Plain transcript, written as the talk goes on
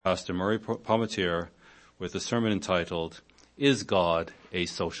Pastor Murray Palmetier with a sermon entitled, Is God a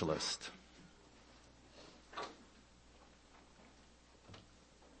Socialist?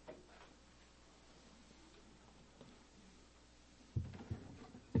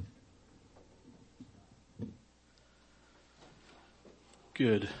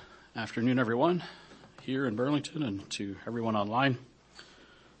 Good afternoon, everyone, here in Burlington and to everyone online.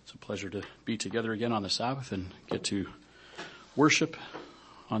 It's a pleasure to be together again on the Sabbath and get to worship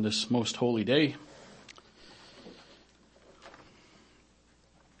on this most holy day.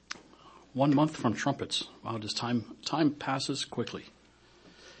 1 month from trumpets. Wow, does time passes quickly.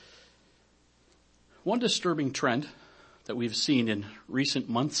 One disturbing trend that we've seen in recent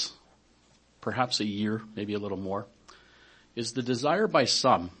months, perhaps a year, maybe a little more, is the desire by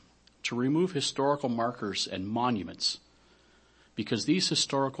some to remove historical markers and monuments because these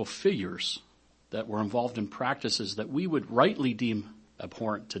historical figures that were involved in practices that we would rightly deem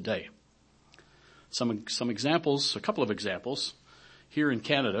abhorrent today. Some examples, a couple of examples. Here in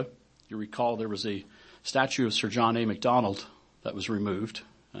Canada, you recall there was a statue of Sir John A. Macdonald that was removed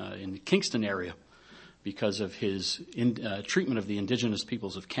in the Kingston area because of his treatment of the Indigenous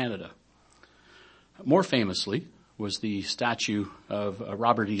peoples of Canada. More famously was the statue of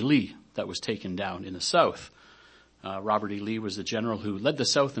Robert E. Lee that was taken down in the South. Robert E. Lee was the general who led the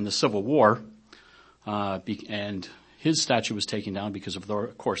South in the Civil War, and his statue was taken down because of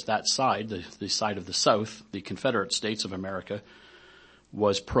course, that side, the side of the South, the Confederate States of America,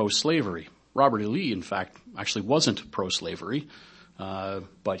 was pro-slavery. Robert E. Lee, in fact, actually wasn't pro-slavery,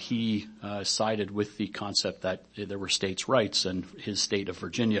 but he sided with the concept that there were states' rights, and his state of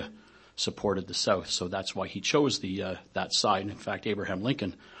Virginia supported the South. So that's why he chose that side. In fact, Abraham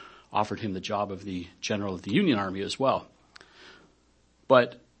Lincoln offered him the job of the general of the Union Army as well.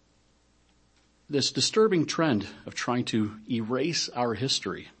 But this disturbing trend of trying to erase our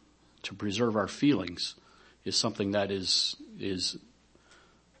history to preserve our feelings is something that is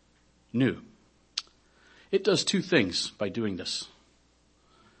new. It does two things by doing this.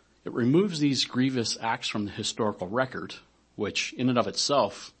 It removes these grievous acts from the historical record, which in and of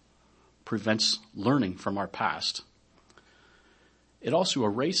itself prevents learning from our past. It also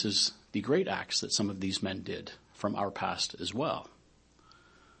erases the great acts that some of these men did from our past as well.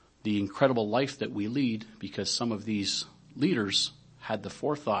 The incredible life that we lead because some of these leaders had the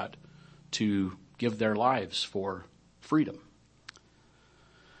forethought to give their lives for freedom.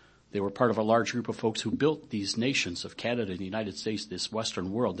 They were part of a large group of folks who built these nations of Canada and the United States, this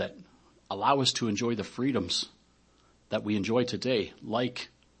Western world that allow us to enjoy the freedoms that we enjoy today, like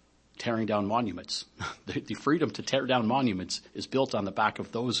tearing down monuments. The freedom to tear down monuments is built on the back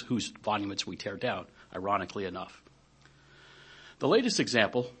of those whose monuments we tear down, ironically enough. The latest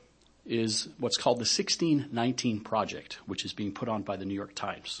example is what's called the 1619 Project, which is being put on by the New York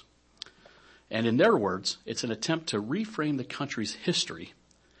Times. And in their words, it's an attempt to reframe the country's history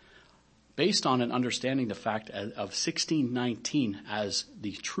based on an understanding the fact of 1619 as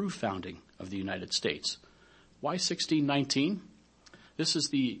the true founding of the United States. Why 1619? This is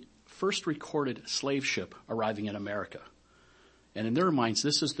the first recorded slave ship arriving in America. And in their minds,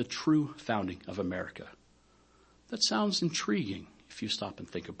 this is the true founding of America. That sounds intriguing if you stop and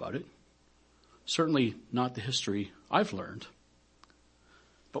think about it. Certainly not the history I've learned.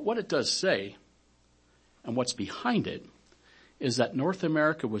 But what it does say, and what's behind it, is that North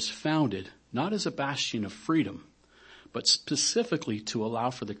America was founded not as a bastion of freedom, but specifically to allow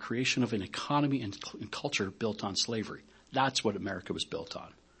for the creation of an economy and culture built on slavery. That's what America was built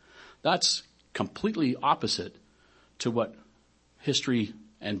on. That's completely opposite to what history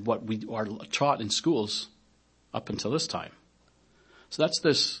and what we are taught in schools up until this time. So that's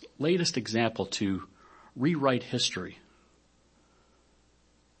this latest example to rewrite history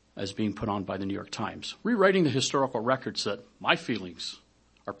as being put on by the New York Times. Rewriting the historical records that my feelings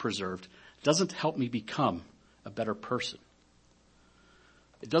are preserved doesn't help me become a better person.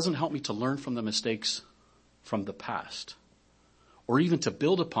 It doesn't help me to learn from the mistakes from the past, or even to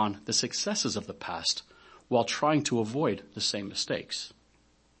build upon the successes of the past while trying to avoid the same mistakes.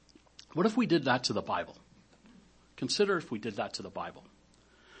 What if we did that to the Bible? Consider if we did that to the Bible.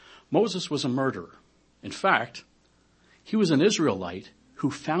 Moses was a murderer. In fact, he was an Israelite who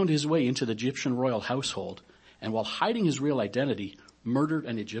found his way into the Egyptian royal household and while hiding his real identity, murdered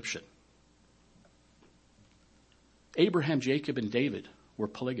an Egyptian. Abraham, Jacob, and David were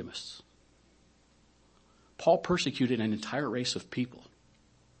polygamists. Paul persecuted an entire race of people.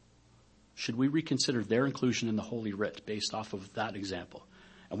 Should we reconsider their inclusion in the Holy Writ based off of that example?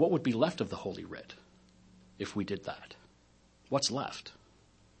 And what would be left of the Holy Writ if we did that? What's left?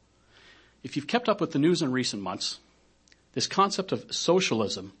 If you've kept up with the news in recent months, This concept of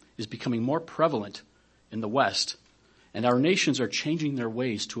socialism is becoming more prevalent in the West, and our nations are changing their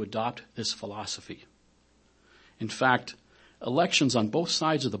ways to adopt this philosophy. In fact, elections on both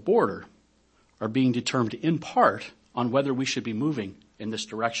sides of the border are being determined in part on whether we should be moving in this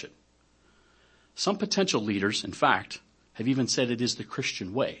direction. Some potential leaders, in fact, have even said it is the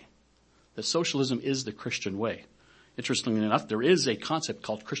Christian way, that socialism is the Christian way. Interestingly enough, there is a concept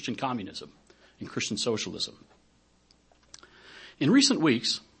called Christian communism and Christian socialism. In recent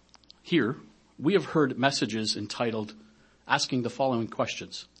weeks, here, we have heard messages entitled, asking the following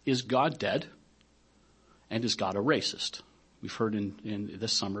questions. Is God dead? And is God a racist? We've heard in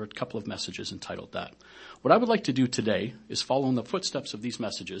this summer a couple of messages entitled that. What I would like to do today is follow in the footsteps of these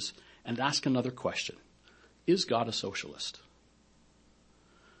messages and ask another question. Is God a socialist?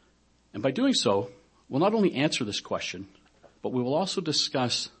 And by doing so, we'll not only answer this question, but we will also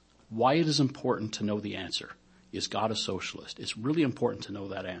discuss why it is important to know the answer. Is God a socialist? It's really important to know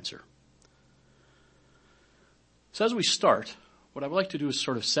that answer. So as we start, what I would like to do is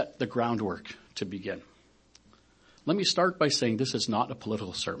sort of set the groundwork to begin. Let me start by saying this is not a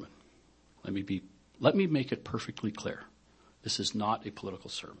political sermon. Let me make it perfectly clear. This is not a political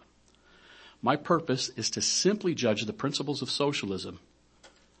sermon. My purpose is to simply judge the principles of socialism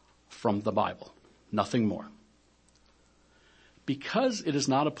from the Bible, nothing more. Because it is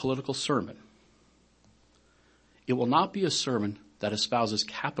not a political sermon, it will not be a sermon that espouses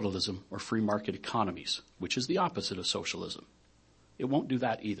capitalism or free market economies, which is the opposite of socialism. It won't do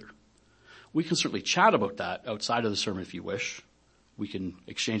that either. We can certainly chat about that outside of the sermon if you wish. We can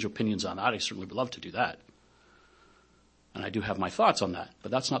exchange opinions on that. I certainly would love to do that. And I do have my thoughts on that,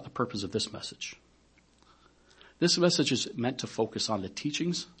 but that's not the purpose of this message. This message is meant to focus on the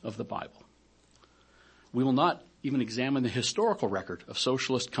teachings of the Bible. We will not even examine the historical record of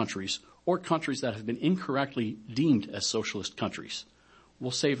socialist countries or countries that have been incorrectly deemed as socialist countries.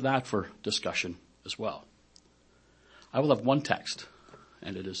 We'll save that for discussion as well. I will have one text,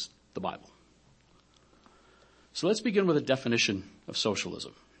 and it is the Bible. So let's begin with a definition of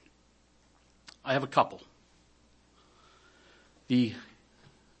socialism. I have a couple. The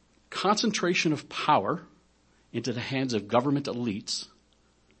concentration of power into the hands of government elites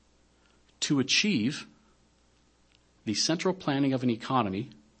to achieve the central planning of an economy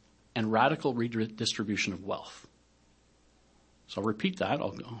and radical redistribution of wealth. So I'll repeat that.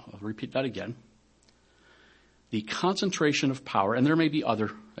 I'll repeat that again. The concentration of power, and there may be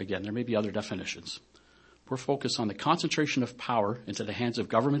other definitions. We're focused on the concentration of power into the hands of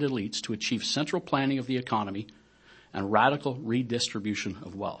government elites to achieve central planning of the economy and radical redistribution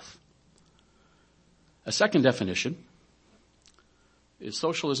of wealth. A second definition is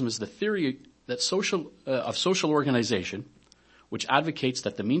socialism is the theory that of social organization which advocates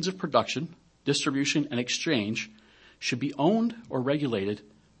that the means of production, distribution, and exchange should be owned or regulated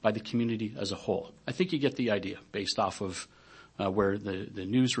by the community as a whole. I think you get the idea based off of where the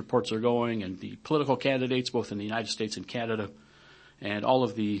news reports are going and the political candidates both in the United States and Canada and all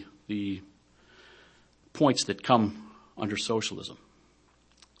of the points that come under socialism.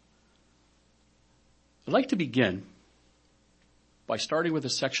 I'd like to begin by starting with a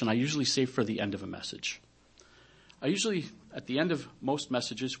section I usually save for the end of a message. At the end of most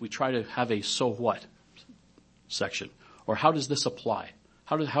messages, we try to have a so what section, or how does this apply?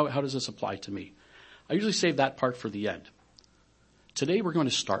 How does this apply to me? I usually save that part for the end. Today we're going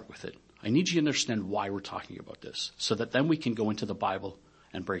to start with it. I need you to understand why we're talking about this, so that then we can go into the Bible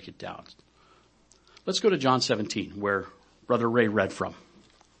and break it down. Let's go to John 17, where Brother Ray read from.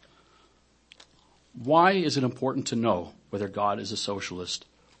 Why is it important to know whether God is a socialist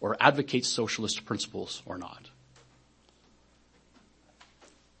or advocates socialist principles or not?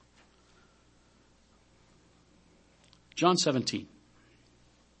 John 17.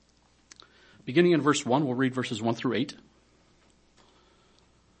 Beginning in verse 1, we'll read verses 1 through 8.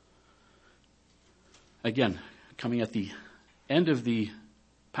 Again, coming at the end of the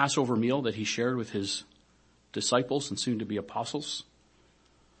Passover meal that he shared with his disciples and soon to be apostles,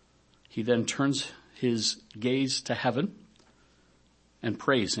 he then turns his gaze to heaven and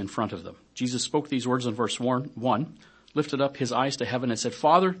prays in front of them. Jesus spoke these words in verse 1, lifted up his eyes to heaven and said,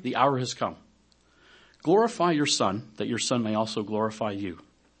 Father, the hour has come. Glorify your Son, that your Son may also glorify you,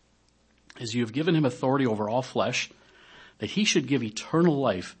 as you have given him authority over all flesh, that he should give eternal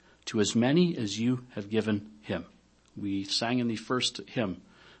life to as many as you have given him. We sang in the first hymn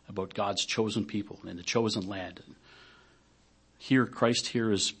about God's chosen people and the chosen land. Here, Christ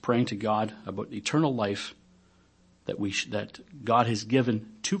here is praying to God about eternal life that God has given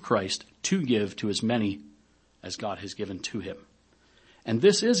to Christ to give to as many as God has given to him. And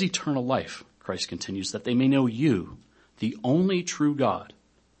this is eternal life, Christ continues, that they may know you, the only true God,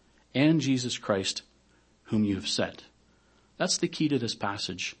 and Jesus Christ, whom you have sent. That's the key to this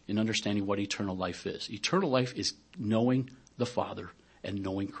passage in understanding what eternal life is. Eternal life is knowing the Father and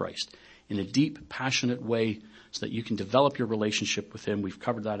knowing Christ in a deep, passionate way so that you can develop your relationship with him. We've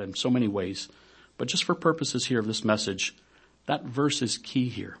covered that in so many ways. But just for purposes here of this message, that verse is key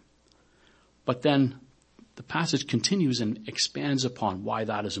here. But then the passage continues and expands upon why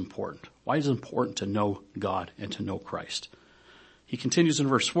that is important. Why is it important to know God and to know Christ? He continues in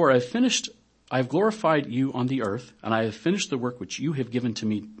verse 4, I have glorified you on the earth, and I have finished the work which you have given to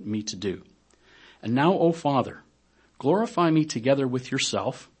me to do. And now, O Father, glorify me together with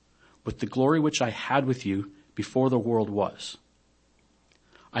yourself, with the glory which I had with you before the world was.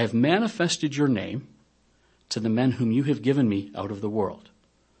 I have manifested your name to the men whom you have given me out of the world.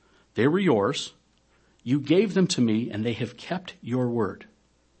 They were yours. You gave them to me, and they have kept your word.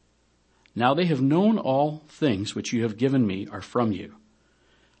 Now they have known all things which you have given me are from you.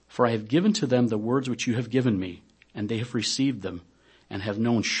 For I have given to them the words which you have given me, and they have received them, and have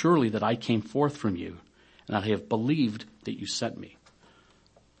known surely that I came forth from you, and that I have believed that you sent me.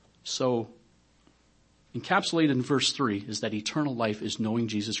 So, encapsulated in verse 3 is that eternal life is knowing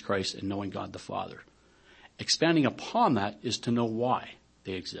Jesus Christ and knowing God the Father. Expanding upon that is to know why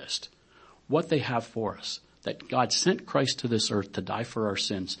they exist, what they have for us, that God sent Christ to this earth to die for our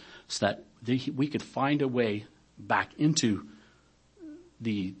sins so that we could find a way back into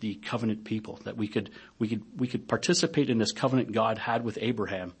the covenant people, that we could participate in this covenant God had with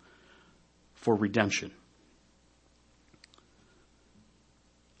Abraham for redemption.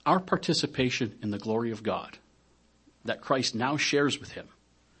 Our participation in the glory of God that Christ now shares with him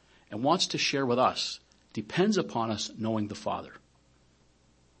and wants to share with us depends upon us knowing the Father.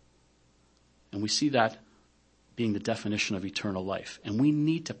 And we see that being the definition of eternal life. And we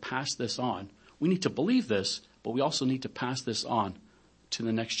need to pass this on. We need to believe this, but we also need to pass this on to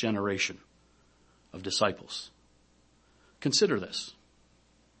the next generation of disciples. Consider this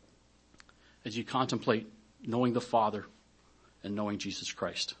as you contemplate knowing the Father and knowing Jesus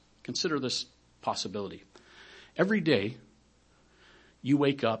Christ. Consider this possibility. Every day you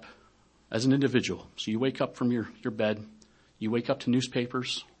wake up as an individual. So you wake up from your bed, you wake up to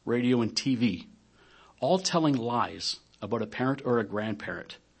newspapers, radio, and TV, all telling lies about a parent or a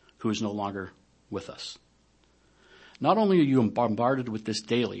grandparent who is no longer with us. Not only are you bombarded with this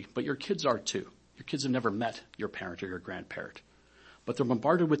daily, but your kids are too. Your kids have never met your parent or your grandparent, but they're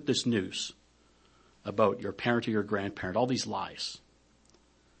bombarded with this news about your parent or your grandparent, all these lies.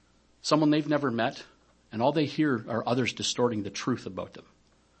 Someone they've never met, and all they hear are others distorting the truth about them.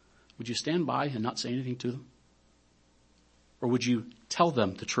 Would you stand by and not say anything to them? Or would you tell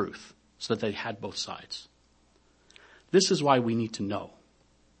them the truth so that they had both sides? This is why we need to know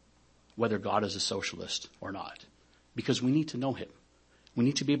whether God is a socialist or not. Because we need to know him. We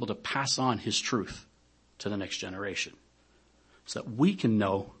need to be able to pass on his truth to the next generation so that we can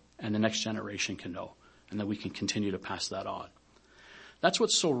know and the next generation can know, and that we can continue to pass that on. That's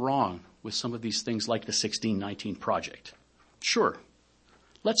what's so wrong with some of these things like the 1619 Project. Sure,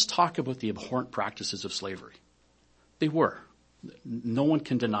 let's talk about the abhorrent practices of slavery. They were. No one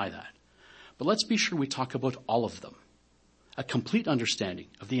can deny that. But let's be sure we talk about all of them. A complete understanding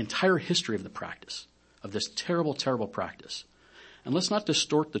of the entire history of the practice, of this terrible, terrible practice. And let's not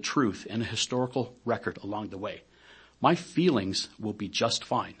distort the truth in a historical record along the way. My feelings will be just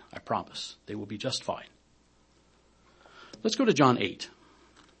fine, I promise. They will be just fine. Let's go to John 8.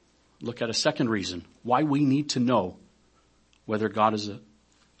 Look at a second reason why we need to know whether God is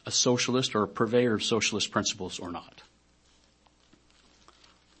a socialist or a purveyor of socialist principles or not.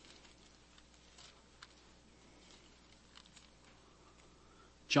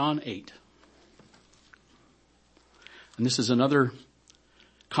 John 8. And this is another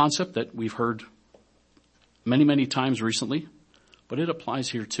concept that we've heard many, many times recently, but it applies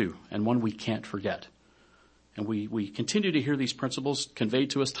here too, and one we can't forget. And we continue to hear these principles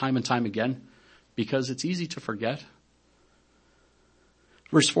conveyed to us time and time again because it's easy to forget.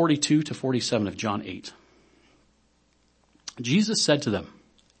 Verse 42 to 47 of John 8. Jesus said to them,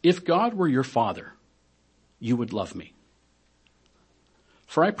 "If God were your Father, you would love me.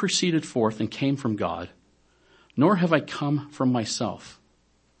 For I proceeded forth and came from God, nor have I come from myself,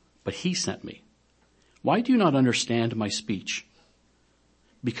 but he sent me. Why do you not understand my speech?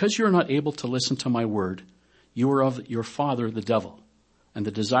 Because you are not able to listen to my word, you are of your father the devil, and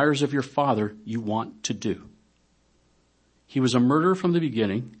the desires of your father you want to do. He was a murderer from the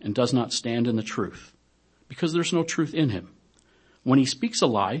beginning and does not stand in the truth, because there's no truth in him. When he speaks a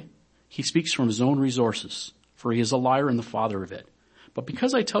lie, he speaks from his own resources, for he is a liar and the father of it. But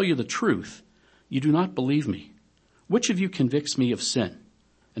because I tell you the truth, you do not believe me. which of you convicts me of sin?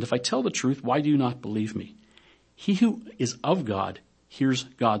 And if I tell the truth, why do you not believe me? He who is of God hears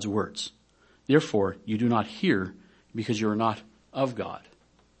God's words. Therefore, you do not hear because you are not of God.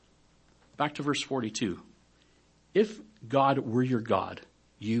 Back to verse 42. If God were your God,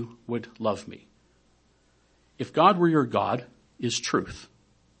 you would love me. If God were your God is truth.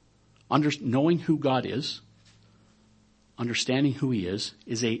 Knowing who God is, understanding who he is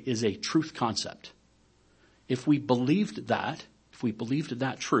a truth concept. If we believed that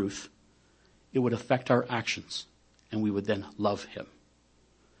truth, it would affect our actions, and we would then love him.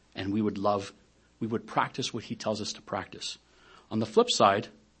 And we would practice what he tells us to practice. On the flip side,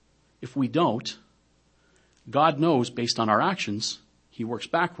 if we don't, God knows based on our actions, he works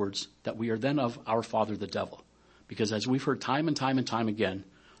backwards, that we are then of our father the devil. Because as we've heard time and time and time again,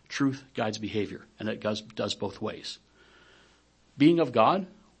 truth guides behavior, and it does both ways. Being of God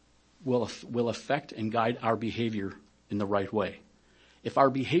will affect and guide our behavior in the right way. If our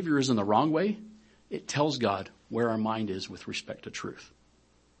behavior is in the wrong way, it tells God where our mind is with respect to truth.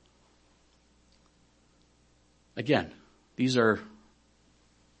 Again, these are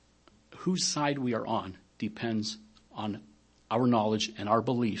whose side we are on depends on our knowledge and our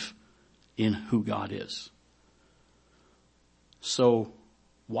belief in who God is. So,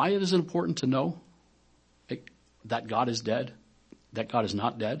 why it is important to know that God is dead, that God is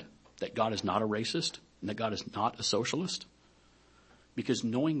not dead, that God is not a racist, and that God is not a socialist? Because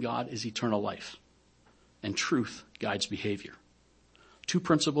knowing God is eternal life, and truth guides behavior. Two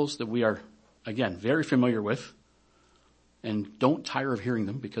principles that we are, again, very familiar with, and don't tire of hearing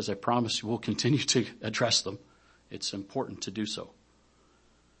them, because I promise you we'll continue to address them. It's important to do so.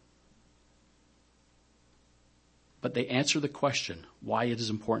 But they answer the question why it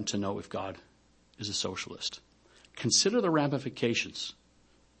is important to know if God is a socialist. Consider the ramifications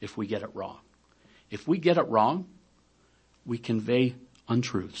if we get it wrong. If we get it wrong, we convey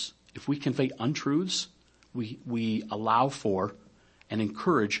untruths. If we convey untruths, we allow for and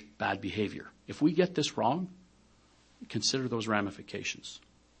encourage bad behavior. If we get this wrong, consider those ramifications.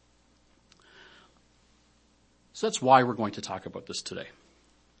 So that's why we're going to talk about this today.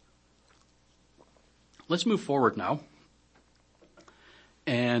 Let's move forward now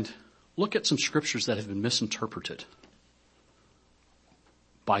and look at some scriptures that have been misinterpreted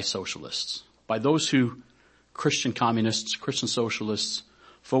by socialists, by those who, Christian communists, Christian socialists,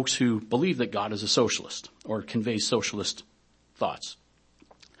 folks who believe that God is a socialist or conveys socialist thoughts.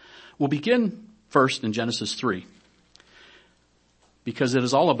 We'll begin first in Genesis 3, because it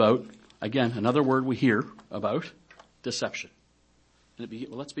is all about, again, another word we hear about, deception.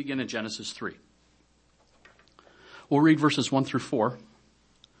 Let's begin in Genesis 3. We'll read verses 1 through 4.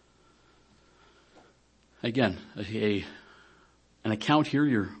 Again, an account here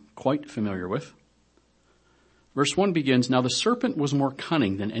you're quite familiar with. Verse 1 begins, "Now the serpent was more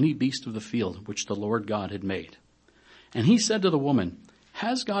cunning than any beast of the field which the Lord God had made. And he said to the woman,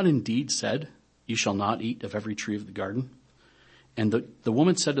 'Has God indeed said, you shall not eat of every tree of the garden?' And the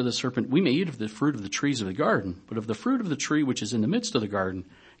woman said to the serpent, 'We may eat of the fruit of the trees of the garden, but of the fruit of the tree which is in the midst of the garden,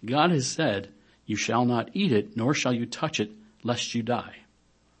 God has said, you shall not eat it, nor shall you touch it, lest you die.'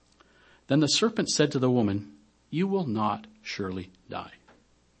 Then the serpent said to the woman, 'You will not surely die.'"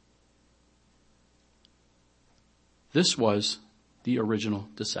 This was the original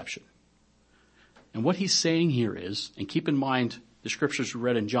deception. And what he's saying here is, and keep in mind the scriptures we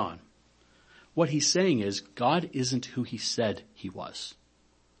read in John, what he's saying is God isn't who he said he was.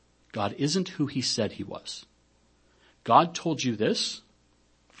 God isn't who he said he was. God told you this.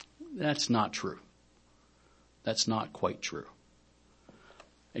 That's not true. That's not quite true.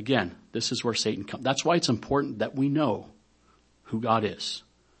 Again, this is where Satan comes. That's why it's important that we know who God is,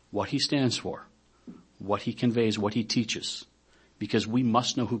 what he stands for, what he conveys, what he teaches, because we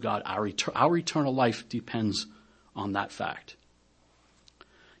must know who God, our eternal life depends on that fact.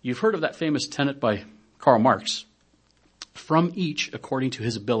 You've heard of that famous tenet by Karl Marx, from each according to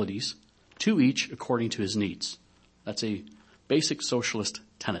his abilities, to each according to his needs. That's a basic socialist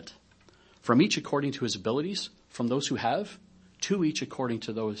tenet. From each according to his abilities, from those who have, to each according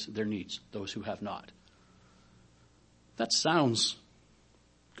to their needs, those who have not. That sounds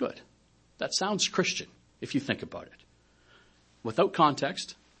good. That sounds Christian, if you think about it. Without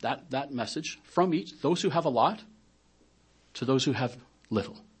context, that message, from each, those who have a lot, to those who have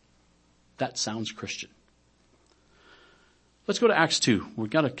little. That sounds Christian. Let's go to Acts 2.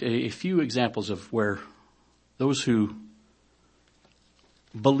 We've got a few examples of where those who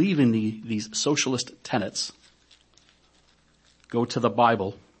believe in these socialist tenets go to the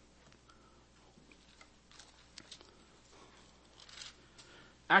Bible.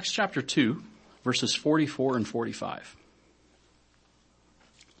 Acts chapter 2, verses 44 and 45.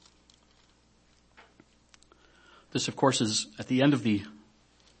 This, of course, is at the end of the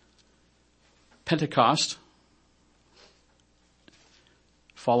Pentecost,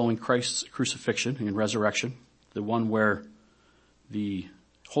 following Christ's crucifixion and resurrection, the one where the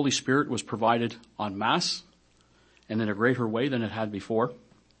Holy Spirit was provided en masse and in a greater way than it had before.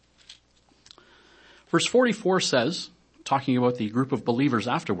 Verse 44 says, talking about the group of believers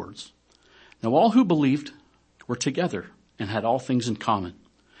afterwards, "Now all who believed were together and had all things in common,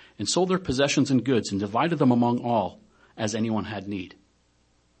 and sold their possessions and goods and divided them among all as anyone had need."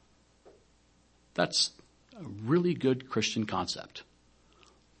 That's a really good Christian concept.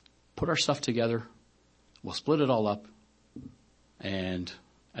 Put our stuff together, we'll split it all up, and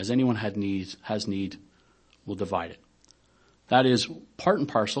as anyone has need, we'll divide it. That is part and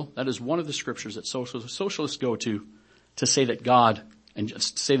parcel. That is one of the scriptures that socialists go to say that God and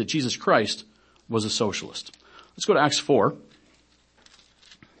just say that Jesus Christ was a socialist. Let's go to Acts 4.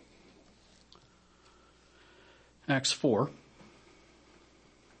 Acts 4.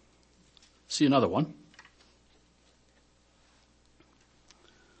 See another one.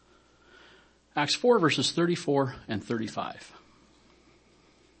 Acts 4 verses 34 and 35.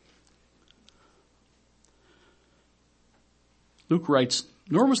 Luke writes,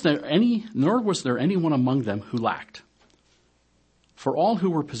 nor was there anyone among them who lacked. For all who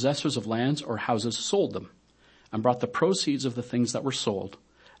were possessors of lands or houses sold them, and brought the proceeds of the things that were sold,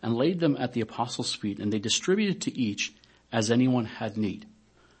 and laid them at the apostles' feet, and they distributed to each as anyone had need.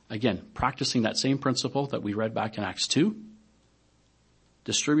 Again, practicing that same principle that we read back in Acts 2,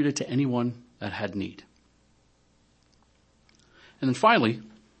 distributed to anyone that had need. And then finally,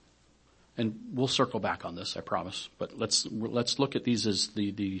 and we'll circle back on this, I promise, but let's look at these as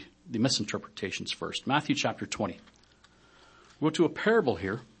the misinterpretations first. Matthew chapter 20. We'll go to a parable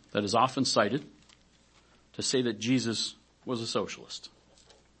here that is often cited to say that Jesus was a socialist.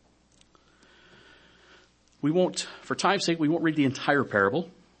 For time's sake, we won't read the entire parable.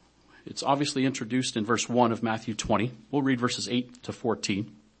 It's obviously introduced in verse 1 of Matthew 20. We'll read verses 8 to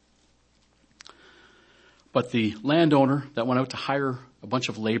 14. But the landowner that went out to hire a bunch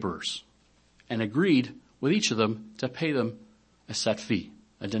of laborers and agreed with each of them to pay them a set fee,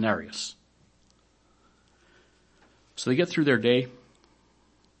 a denarius. So they get through their day,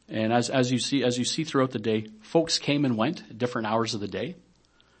 and as you see throughout the day, folks came and went at different hours of the day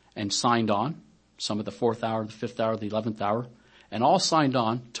and signed on, some at the 4th hour, the 5th hour, the 11th hour, and all signed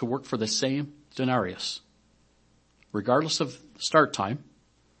on to work for the same denarius. Regardless of start time,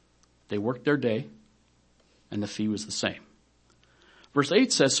 they worked their day, and the fee was the same. Verse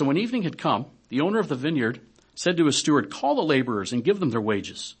 8 says, so when evening had come, the owner of the vineyard said to his steward, call the laborers and give them their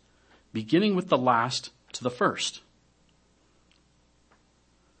wages, beginning with the last to the first.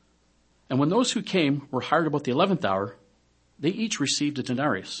 And when those who came were hired about the 11th hour, they each received a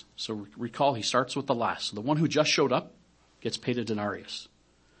denarius. So recall, he starts with the last. So the one who just showed up gets paid a denarius.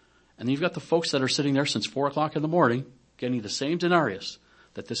 And then you've got the folks that are sitting there since 4 o'clock in the morning getting the same denarius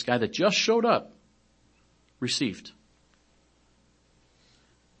that this guy that just showed up received.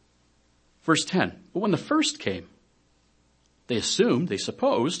 Verse 10, but when the first came, they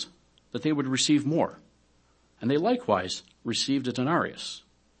supposed that they would receive more. And they likewise received a denarius.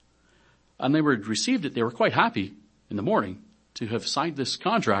 And they received it, they were quite happy in the morning to have signed this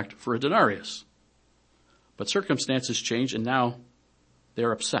contract for a denarius. But circumstances changed, and now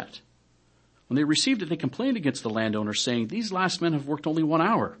they're upset. When they received it, they complained against the landowner, saying, these last men have worked only 1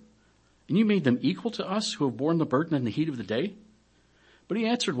 hour, and you made them equal to us who have borne the burden in the heat of the day? But he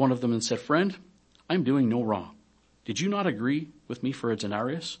answered one of them and said, friend, I am doing no wrong. Did you not agree with me for a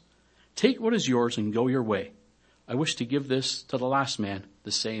denarius? Take what is yours and go your way. I wish to give this to the last man,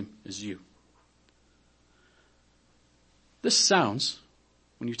 the same as you. This sounds,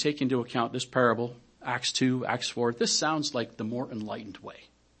 when you take into account this parable, Acts 2, Acts 4, this sounds like the more enlightened way.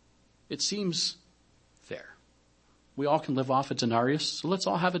 It seems fair. We all can live off a denarius, so let's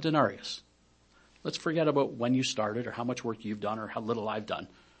all have a denarius. Let's forget about when you started or how much work you've done or how little I've done.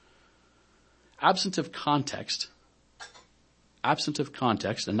 Absent of context,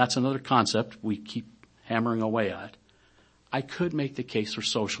 and that's another concept we keep hammering away at, I could make the case for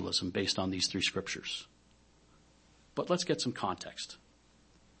socialism based on these 3 scriptures. But let's get some context.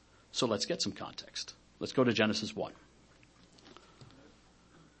 So let's get some context. Let's go to Genesis 1.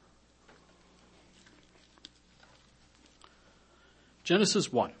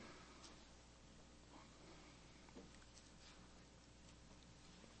 Genesis 1.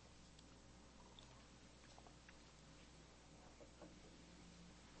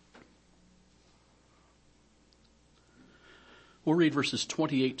 We'll read verses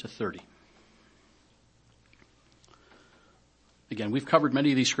 28 to 30. Again, we've covered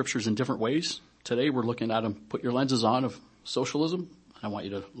many of these scriptures in different ways. Today we're looking at them, put your lenses on of socialism. I want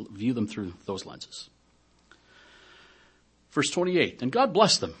you to view them through those lenses. Verse 28, and God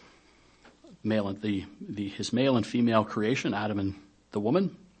blessed them, his male and female creation, Adam and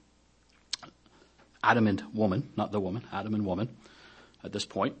woman, not the woman, Adam and woman at this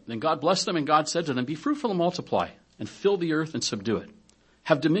point. Then God blessed them, and God said to them, be fruitful and multiply, and fill the earth and subdue it.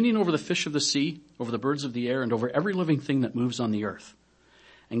 Have dominion over the fish of the sea, over the birds of the air, and over every living thing that moves on the earth.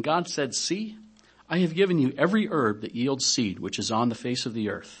 And God said, see, I have given you every herb that yields seed, which is on the face of the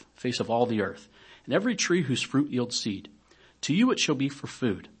earth, face of all the earth, and every tree whose fruit yields seed. To you it shall be for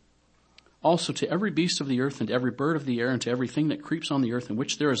food. Also to every beast of the earth and to every bird of the air and to everything that creeps on the earth in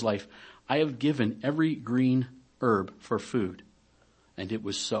which there is life, I have given every green herb for food. And it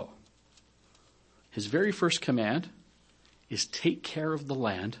was so. His very first command is take care of the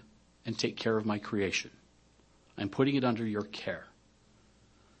land and take care of my creation. I'm putting it under your care.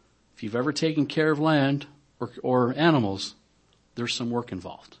 If you've ever taken care of land or animals, there's some work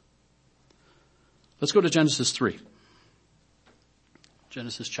involved. Let's go to Genesis 3.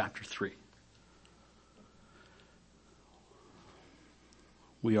 Genesis chapter 3.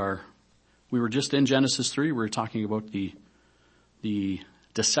 We were just in Genesis 3. We were talking about the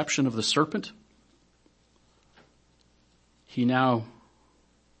deception of the serpent.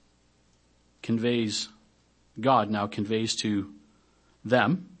 God now conveys to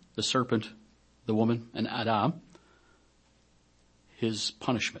them, the serpent, the woman, and Adam, his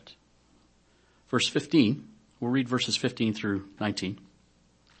punishment. Verse 15, we'll read verses 15 through 19.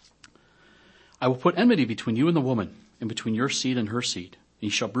 I will put enmity between you and the woman, and between your seed and her seed. He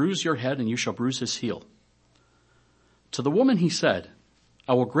shall bruise your head, and you shall bruise his heel. To the woman he said,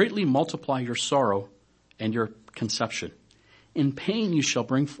 I will greatly multiply your sorrow and your conception. In pain you shall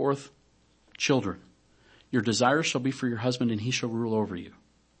bring forth children. Your desire shall be for your husband, and he shall rule over you.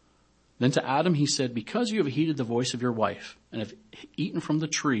 Then to Adam he said, because you have heeded the voice of your wife, and have eaten from the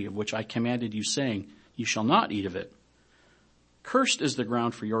tree of which I commanded you, saying, you shall not eat of it. Cursed is the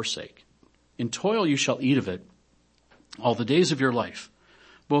ground for your sake. In toil you shall eat of it all the days of your life.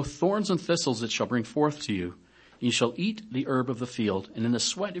 Both thorns and thistles it shall bring forth to you. You shall eat the herb of the field, and in the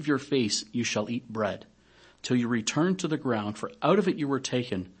sweat of your face you shall eat bread, till you return to the ground, for out of it you were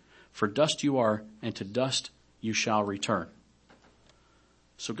taken. For dust you are, and to dust you shall return.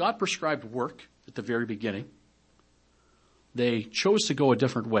 So God prescribed work at the very beginning. They chose to go a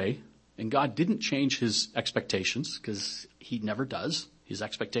different way, and God didn't change his expectations, because he never does. His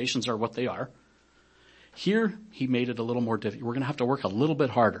expectations are what they are. Here, he made it a little more difficult. We're going to have to work a little bit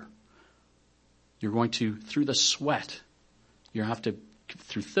harder. You're going to, through the sweat, you have to,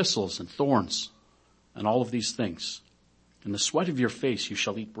 through thistles and thorns and all of these things. In the sweat of your face, you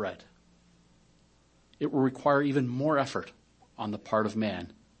shall eat bread. It will require even more effort on the part of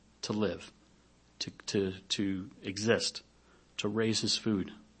man to live, to exist, to raise his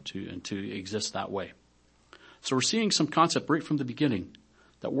food, and to exist that way. So we're seeing some concept right from the beginning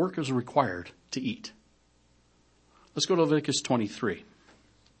that work is required to eat. Let's go to Leviticus 23.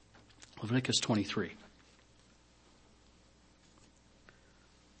 Leviticus 23.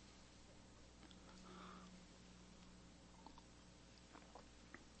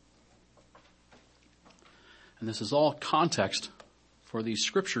 And this is all context for these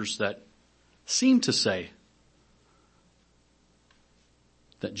scriptures that seem to say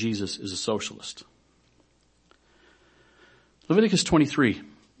that Jesus is a socialist. Leviticus 23,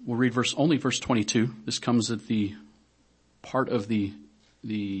 we'll read only verse 22. This comes at the part of the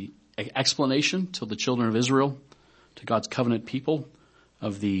explanation to the children of Israel, to God's covenant people,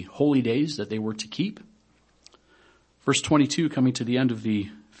 of the holy days that they were to keep. Verse 22, coming to the end of the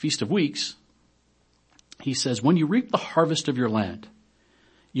Feast of Weeks, he says, when you reap the harvest of your land,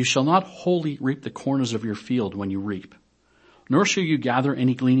 you shall not wholly reap the corners of your field when you reap, nor shall you gather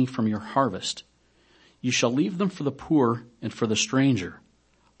any gleaning from your harvest. You shall leave them for the poor and for the stranger.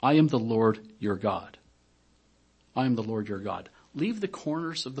 I am the Lord your God. I am the Lord your God. Leave the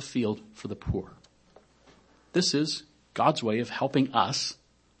corners of the field for the poor. This is God's way of helping us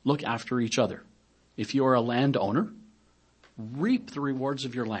look after each other. If you are a landowner, reap the rewards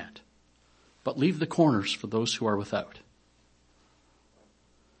of your land, but leave the corners for those who are without.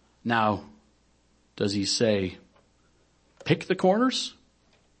 Now, does he say, pick the corners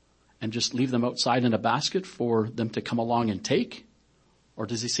and just leave them outside in a basket for them to come along and take? Or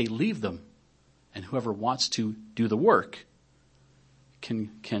does he say, leave them, and whoever wants to do the work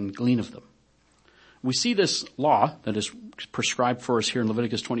can glean of them? We see this law that is prescribed for us here in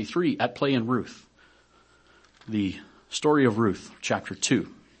Leviticus 23 at play in Ruth, the story of Ruth, chapter 2.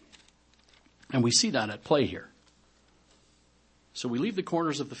 And we see that at play here. So we leave the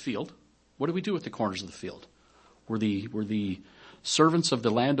corners of the field. What do we do with the corners of the field? We're the servants of the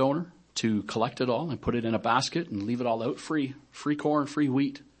landowner to collect it all and put it in a basket and leave it all out free. Free corn, free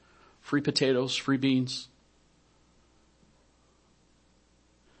wheat, free potatoes, free beans.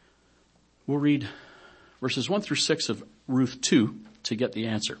 We'll read verses 1 through 6 of Ruth 2 to get the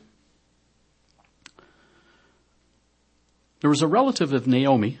answer. There was a relative of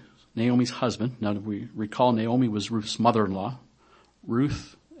Naomi, Naomi's husband. Now we recall Naomi was Ruth's mother-in-law.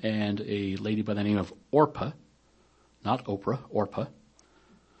 Ruth and a lady by the name of Orpah, not Oprah, Orpah.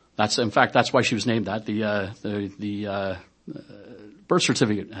 That's why she was named that. The birth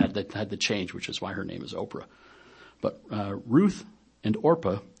certificate had the change, which is why her name is Oprah. But Ruth and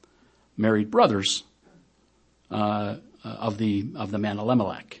Orpah married brothers of the man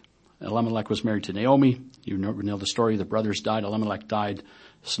Elimelech. Elimelech was married to Naomi. You know the story. The brothers died. Elimelech died.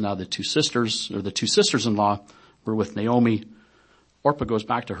 So now the two sisters-in-law were with Naomi. Orpah goes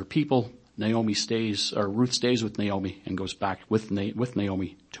back to her people. Ruth stays with Naomi and goes back with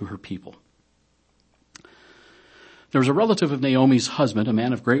Naomi to her people. There was a relative of Naomi's husband, a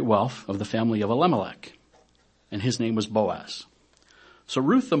man of great wealth, of the family of Elimelech, and his name was Boaz. So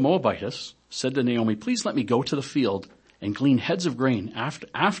Ruth the Moabitess said to Naomi, "Please let me go to the field and glean heads of grain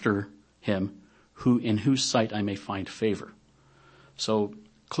after him, in whose sight I may find favor." So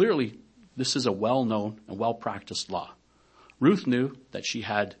clearly, this is a well-known and well-practiced law. Ruth knew that she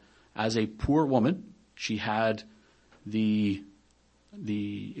had, as a poor woman, she had it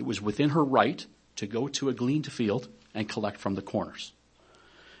was within her right to go to a gleaned field and collect from the corners.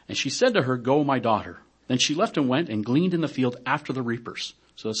 And she said to her, "Go, my daughter." Then she left and went and gleaned in the field after the reapers.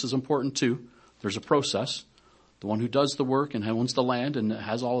 So this is important too. There's a process. The one who does the work and owns the land and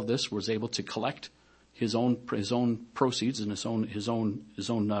has all of this was able to collect his own proceeds and his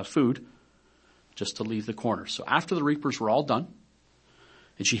own food, just to leave the corners. So after the reapers were all done,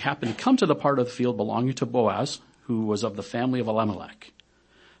 and she happened to come to the part of the field belonging to Boaz, who was of the family of Elimelech.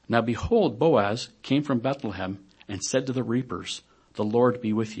 Now behold, Boaz came from Bethlehem and said to the reapers, "The Lord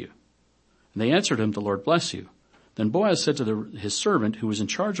be with you." And they answered him, "The Lord bless you." Then Boaz said to his servant who was in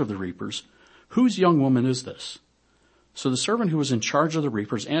charge of the reapers, "Whose young woman is this?" So the servant who was in charge of the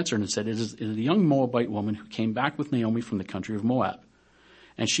reapers answered and said, It is a young Moabite woman who came back with Naomi from the country of Moab.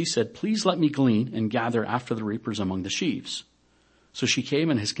 And she said, "Please let me glean and gather after the reapers among the sheaves." So she came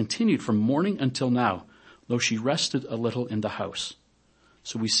and has continued from morning until now, though she rested a little in the house.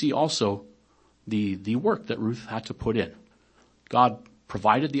 So we see also the work that Ruth had to put in. God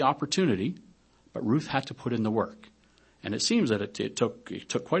provided the opportunity, but Ruth had to put in the work. And it seems that it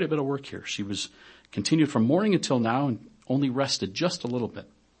took quite a bit of work here. She was continued from morning until now and only rested just a little bit.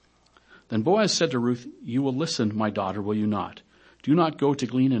 Then Boaz said to Ruth, "You will listen, my daughter, will you not? Do not go to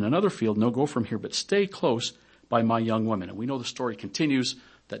glean in another field, no, go from here, but stay close by my young woman." And we know the story continues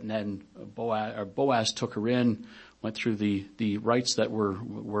that then Boaz took her in, went through the rites that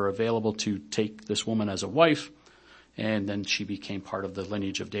were available to take this woman as a wife, and then she became part of the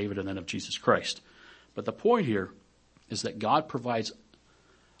lineage of David and then of Jesus Christ. But the point here is that God provides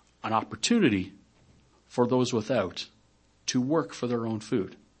an opportunity for those without to work for their own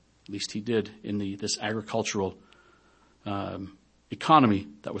food. At least he did in this agricultural economy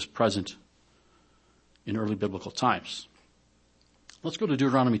that was present in early biblical times. Let's go to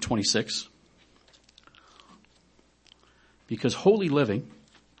Deuteronomy 26. Because holy living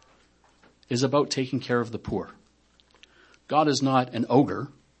is about taking care of the poor. God is not an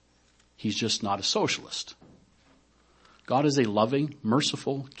ogre. He's just not a socialist. God is a loving,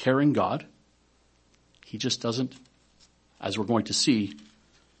 merciful, caring God. He just doesn't, as we're going to see,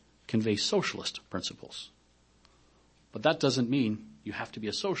 convey socialist principles. But that doesn't mean you have to be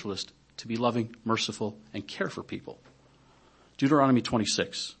a socialist to be loving, merciful, and care for people. Deuteronomy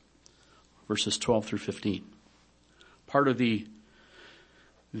 26, verses 12 through 15. Part of the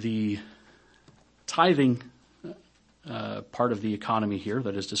tithing part of the economy here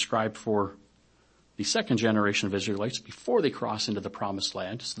that is described for the second generation of Israelites before they cross into the promised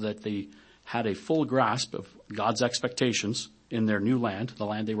land, so that they had a full grasp of God's expectations in their new land, the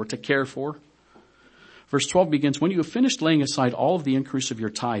land they were to care for. Verse 12 begins, "When you have finished laying aside all of the increase of your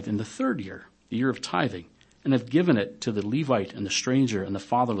tithe in the third year, the year of tithing, and have given it to the Levite and the stranger and the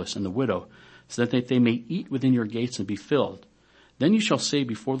fatherless and the widow, so that they may eat within your gates and be filled, then you shall say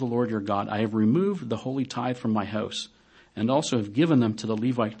before the Lord your God, I have removed the holy tithe from my house, and also have given them to the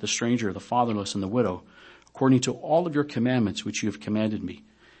Levite, the stranger, the fatherless, and the widow, according to all of your commandments which you have commanded me.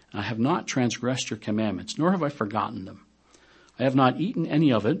 And I have not transgressed your commandments, nor have I forgotten them. I have not eaten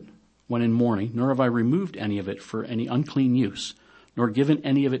any of it when in mourning, nor have I removed any of it for any unclean use, nor given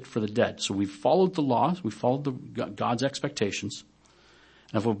any of it for the dead. So we've followed the laws, we've followed God's expectations,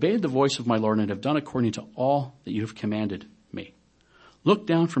 and have obeyed the voice of my Lord and have done according to all that you have commanded me. Look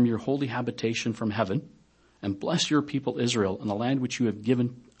down from your holy habitation from heaven and bless your people Israel and the land which you have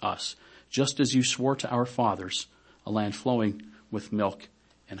given us, just as you swore to our fathers, a land flowing with milk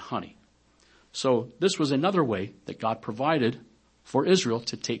and honey. So this was another way that God provided for Israel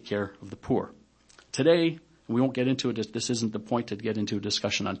to take care of the poor. Today, we won't get into it. This isn't the point to get into a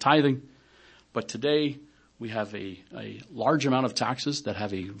discussion on tithing. But today, we have a large amount of taxes that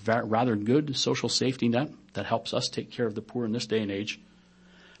have a rather good social safety net that helps us take care of the poor in this day and age.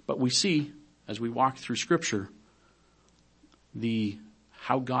 But we see, as we walk through Scripture,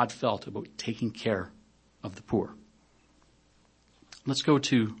 how God felt about taking care of the poor. Let's go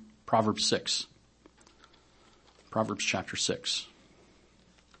to Proverbs 6. Proverbs chapter 6.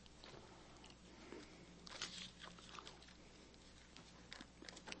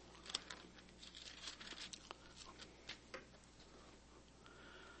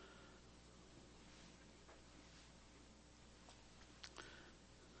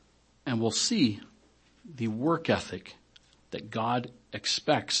 And we'll see the work ethic that God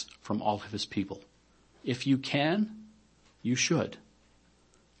expects from all of his people. If you can, you should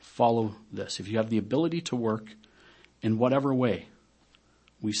follow this. If you have the ability to work in whatever way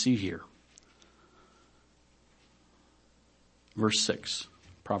we see here. Verse 6,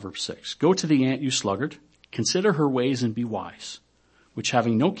 Proverbs 6. Go to the ant, you sluggard. Consider her ways and be wise, which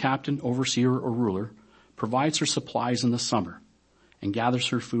having no captain, overseer, or ruler, provides her supplies in the summer and gathers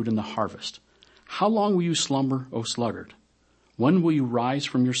her food in the harvest. How long will you slumber, O sluggard? When will you rise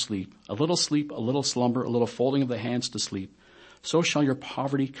from your sleep, a little slumber, a little folding of the hands to sleep? So shall your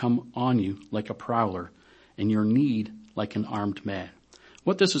poverty come on you like a prowler, and your need like an armed man.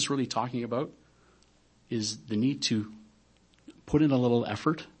 What this is really talking about is the need to put in a little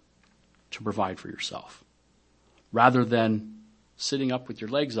effort to provide for yourself, rather than sitting up with your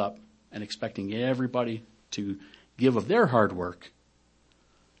legs up and expecting everybody to give of their hard work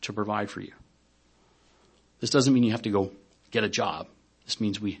to provide for you. This doesn't mean you have to go get a job. This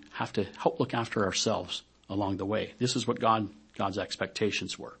means we have to help look after ourselves along the way. This is what God's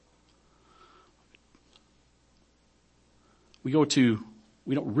expectations were. We don't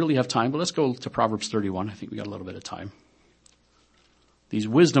really have time, but let's go to Proverbs 31. I think we got a little bit of time. These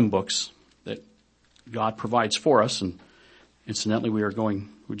wisdom books that God provides for us, and incidentally,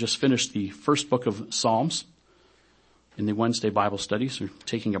 we just finished the first book of Psalms in the Wednesday Bible study, so we're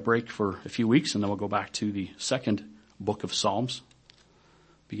taking a break for a few weeks, and then we'll go back to the second book of Psalms,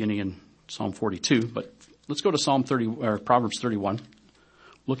 beginning in Psalm 42. But let's go to Proverbs 31.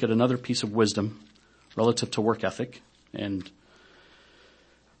 Look at another piece of wisdom relative to work ethic, and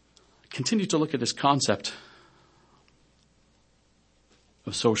continue to look at this concept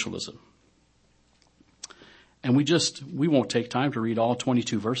of socialism. And we won't take time to read all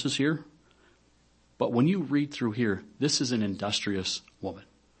 22 verses here. But when you read through here, this is an industrious woman.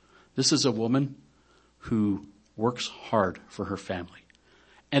 This is a woman who works hard for her family.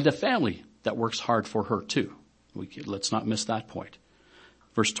 And a family that works hard for her too. Let's not miss that point.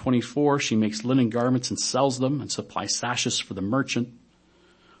 Verse 24, she makes linen garments and sells them and supplies sashes for the merchant.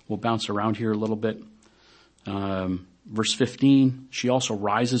 We'll bounce around here a little bit. Verse 15, she also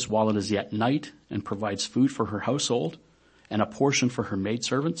rises while it is yet night and provides food for her household and a portion for her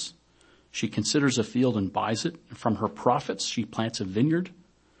maidservants. She considers a field and buys it. And from her profits, she plants a vineyard.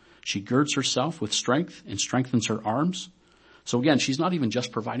 She girds herself with strength and strengthens her arms. So again, she's not even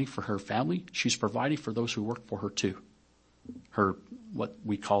just providing for her family. She's providing for those who work for her too. Her, what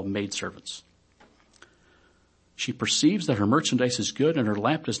we call maidservants. She perceives that her merchandise is good and her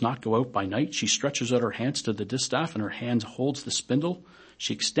lamp does not go out by night. She stretches out her hands to the distaff and her hand holds the spindle.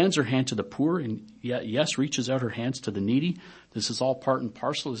 She extends her hand to the poor and yes, reaches out her hands to the needy. This is all part and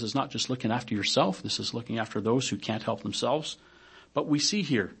parcel. This is not just looking after yourself. This is looking after those who can't help themselves. But we see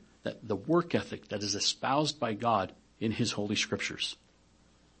here that the work ethic that is espoused by God in his holy scriptures.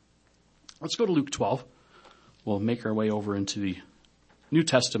 Let's go to Luke 12. We'll make our way over into the New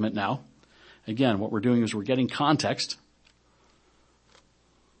Testament now. Again, what we're doing is we're getting context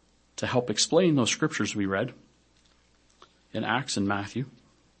to help explain those scriptures we read in Acts and Matthew.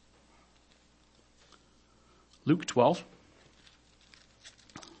 Luke 12.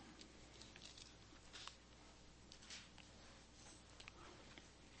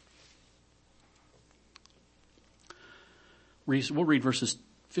 We'll read verses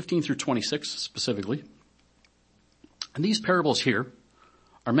 15 through 26 specifically. And these parables here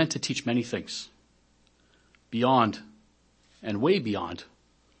are meant to teach many things beyond and way beyond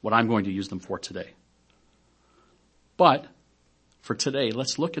what I'm going to use them for today. But for today,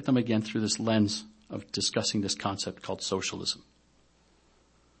 let's look at them again through this lens of discussing this concept called socialism.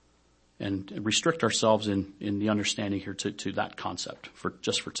 And restrict ourselves in the understanding here to that concept for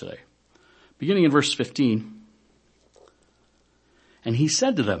today. Beginning in verse 15. And he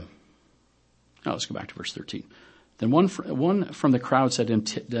said to them, now let's go back to verse 13. Then one from the crowd said to him,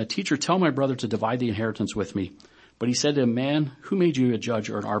 Teacher, tell my brother to divide the inheritance with me. But he said to him, Man, who made you a judge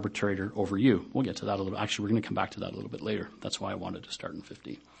or an arbitrator over you? We'll get to that a little bit. Actually, we're going to come back to that a little bit later. That's why I wanted to start in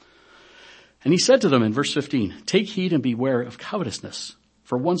 15. And he said to them in verse 15, Take heed and beware of covetousness,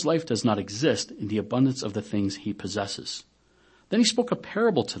 for one's life does not exist in the abundance of the things he possesses. Then he spoke a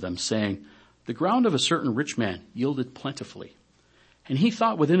parable to them, saying, The ground of a certain rich man yielded plentifully. And he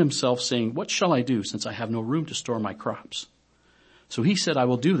thought within himself, saying, What shall I do, since I have no room to store my crops? So he said, I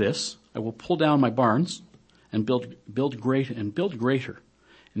will do this. I will pull down my barns and build greater.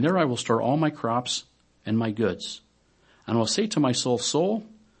 And there I will store all my crops and my goods. And I will say to my soul, Soul,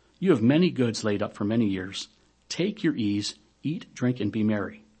 you have many goods laid up for many years. Take your ease, eat, drink, and be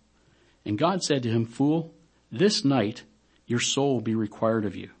merry. And God said to him, Fool, this night your soul will be required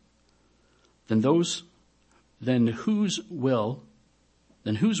of you. Then whose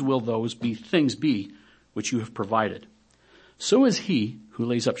will those things be which you have provided? So is he who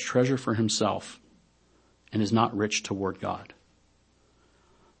lays up treasure for himself and is not rich toward God.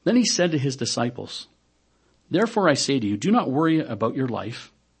 Then he said to his disciples, Therefore I say to you, do not worry about your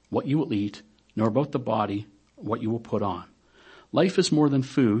life, what you will eat, nor about the body, what you will put on. Life is more than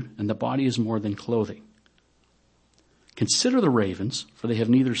food, and the body is more than clothing. Consider the ravens, for they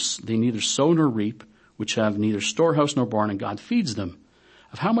neither sow nor reap, which have neither storehouse nor barn, and God feeds them.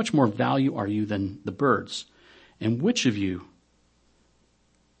 Of how much more value are you than the birds? And which of you,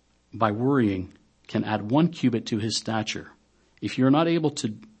 by worrying, can add 1 cubit to his stature? If you are not able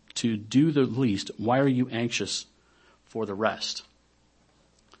to do the least, why are you anxious for the rest?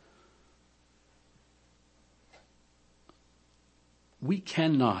 We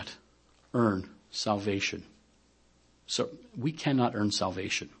cannot earn salvation. So we cannot earn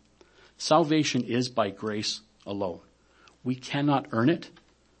salvation. Salvation is by grace alone. We cannot earn it,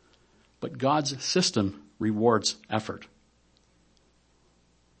 but God's system rewards effort.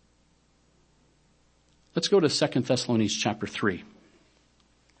 Let's go to 2 Thessalonians chapter 3.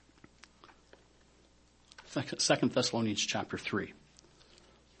 2 Thessalonians chapter 3.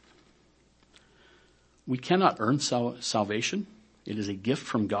 We cannot earn salvation. It is a gift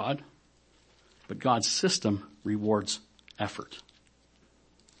from God, but God's system rewards effort.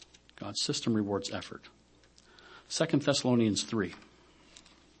 God's system rewards effort. 2 Thessalonians 3.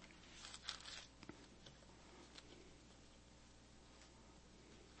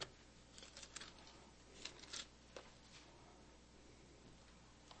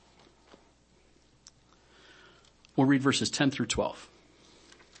 We'll read verses 10 through 12.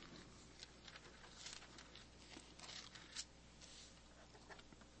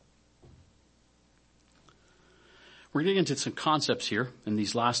 We're getting into some concepts here in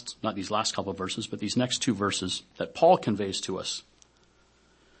not these last couple of verses, but these next 2 verses that Paul conveys to us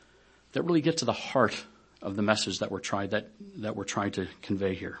that really get to the heart of the message that we're trying to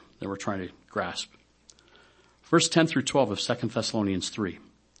convey here, that we're trying to grasp. Verse 10 through 12 of 2 Thessalonians 3.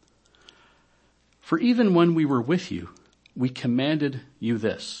 For even when we were with you, we commanded you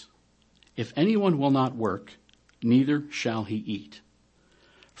this: if anyone will not work, neither shall he eat.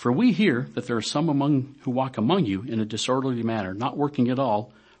 For we hear that there are some who walk among you in a disorderly manner, not working at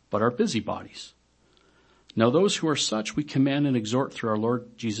all, but are busybodies. Now those who are such we command and exhort through our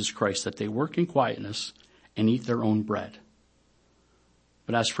Lord Jesus Christ, that they work in quietness and eat their own bread.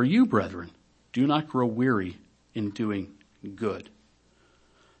 But as for you, brethren, do not grow weary in doing good.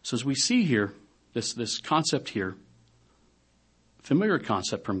 So as we see here, this concept here, familiar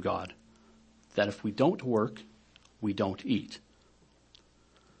concept from God, that if we don't work, we don't eat.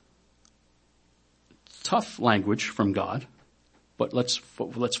 Tough language from God, but let's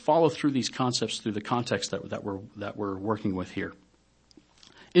follow through these concepts through the context that we're working with here.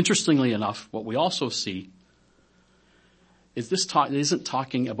 Interestingly enough, what we also see is this isn't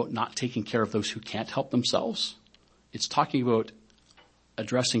talking about not taking care of those who can't help themselves. It's talking about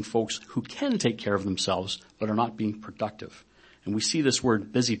addressing folks who can take care of themselves but are not being productive. And we see this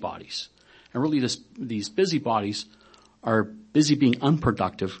word busybodies. And really these busybodies are busy being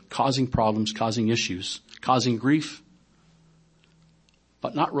unproductive, causing problems, causing issues, causing grief,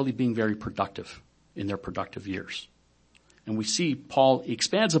 but not really being very productive in their productive years. And we see Paul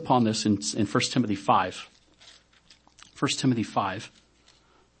expands upon this in 1 Timothy 5. 1 Timothy 5.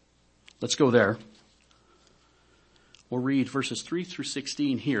 Let's go there. We'll read verses 3 through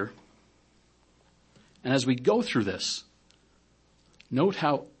 16 here. And as we go through this, Note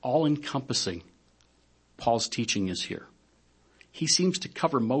how all-encompassing Paul's teaching is here. He seems to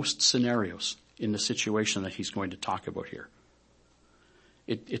cover most scenarios in the situation that he's going to talk about here.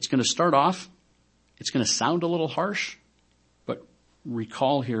 It's going to start off, it's going to sound a little harsh, but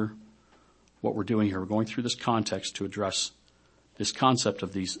recall here what we're doing here. We're going through this context to address this concept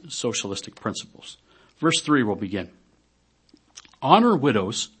of these socialistic principles. Verse 3 will begin. Honor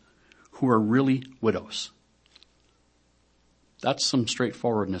widows who are really widows. That's some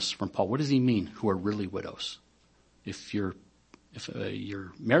straightforwardness from Paul. What does he mean, who are really widows? If you're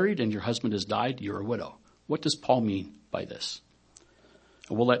married and your husband has died, you're a widow. What does Paul mean by this?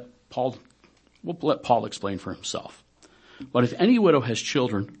 And we'll let Paul explain for himself. But if any widow has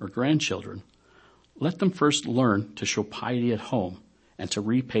children or grandchildren, let them first learn to show piety at home and to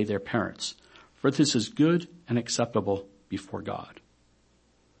repay their parents, for this is good and acceptable before God.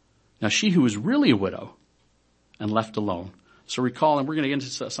 Now she who is really a widow and left alone, so recall, and we're going to get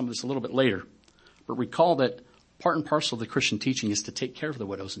into some of this a little bit later, but recall that part and parcel of the Christian teaching is to take care of the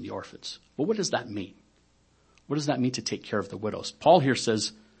widows and the orphans. Well, what does that mean? What does that mean to take care of the widows? Paul here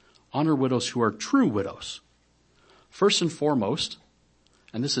says, honor widows who are true widows. First and foremost,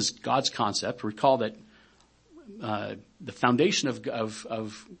 and this is God's concept, recall that the foundation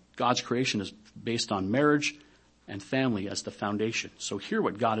of God's creation is based on marriage and family as the foundation. So here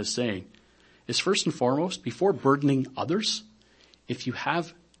what God is saying is first and foremost, before burdening others, if you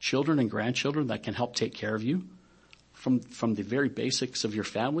have children and grandchildren that can help take care of you from the very basics of your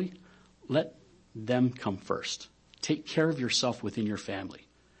family, let them come first. Take care of yourself within your family.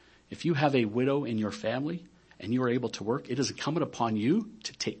 If you have a widow in your family and you are able to work, it is incumbent upon you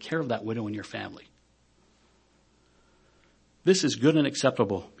to take care of that widow in your family. This is good and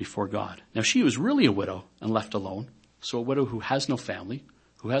acceptable before God. Now she was really a widow and left alone, so a widow who has no family,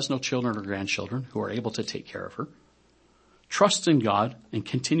 who has no children or grandchildren, who are able to take care of her, trusts in God and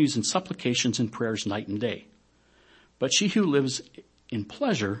continues in supplications and prayers night and day. But she who lives in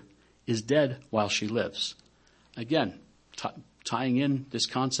pleasure is dead while she lives. Again, tying in this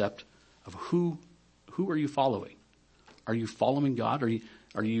concept of who are you following? Are you following God?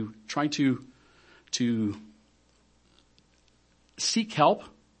 Are you trying to seek help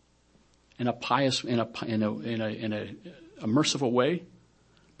in a pious, in a merciful way,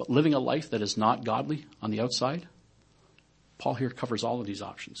 but living a life that is not godly on the outside? Paul here covers all of these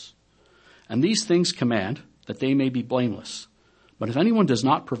options. And these things command that they may be blameless. But if anyone does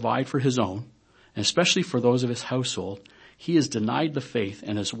not provide for his own, and especially for those of his household, he is denied the faith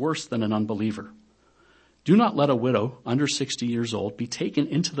and is worse than an unbeliever. Do not let a widow under 60 years old be taken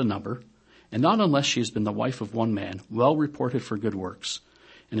into the number, and not unless she has been the wife of one man, well reported for good works.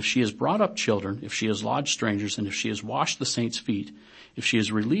 And if she has brought up children, if she has lodged strangers, and if she has washed the saints' feet, if she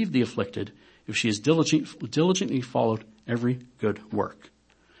has relieved the afflicted, if she has diligently followed every good work.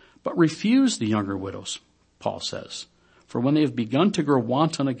 But refuse the younger widows, Paul says. For when they have begun to grow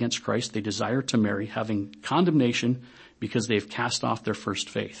wanton against Christ, they desire to marry, having condemnation because they have cast off their first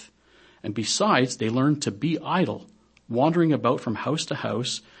faith. And besides, they learn to be idle, wandering about from house to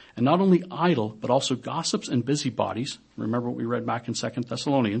house, and not only idle, but also gossips and busybodies. Remember what we read back in 2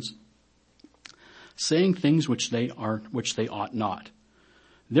 Thessalonians, saying things which they ought not.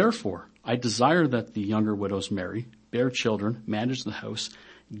 Therefore, I desire that the younger widows marry, bear children, manage the house,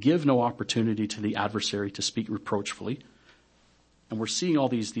 give no opportunity to the adversary to speak reproachfully. And we're seeing all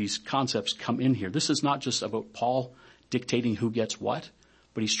these concepts come in here. This is not just about Paul dictating who gets what,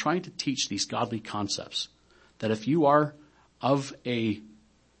 but he's trying to teach these godly concepts. That if you are of a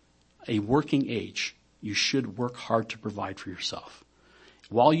working age, you should work hard to provide for yourself.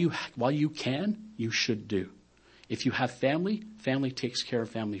 While you can, you should do. If you have family, family takes care of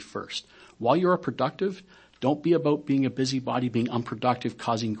family first. While you are productive, don't be about being a busybody, being unproductive,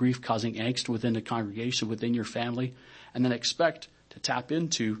 causing grief, causing angst within the congregation, within your family, and then expect to tap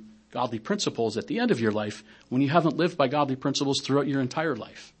into godly principles at the end of your life when you haven't lived by godly principles throughout your entire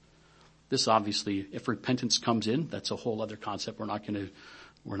life. This obviously, if repentance comes in, that's a whole other concept.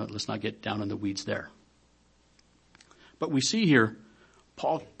 Let's not get down in the weeds there. But we see here,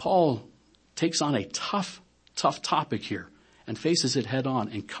 Paul takes on a tough topic here and faces it head on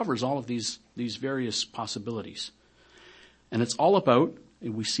and covers all of these various possibilities. And it's all about,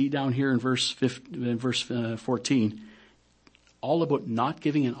 we see down here in verse 14, all about not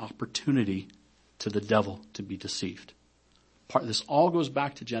giving an opportunity to the devil to be deceived. This all goes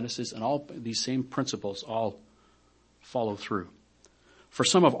back to Genesis, and all these same principles all follow through. For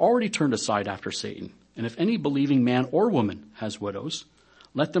some have already turned aside after Satan, and if any believing man or woman has widows,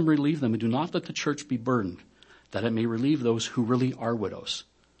 let them relieve them, and do not let the church be burdened, that it may relieve those who really are widows.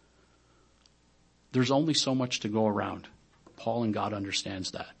 There's only so much to go around. Paul and God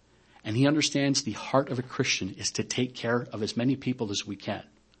understands that. And he understands the heart of a Christian is to take care of as many people as we can.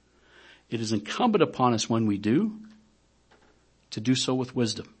 It is incumbent upon us when we do, to do so with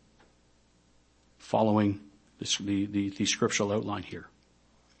wisdom, following the scriptural outline here.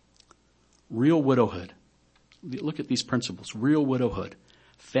 Real widowhood. Look at these principles. Real widowhood.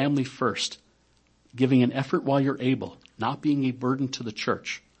 Family first. Giving an effort while you're able. Not being a burden to the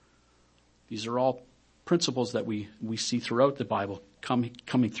church. These are all principles that we see throughout the Bible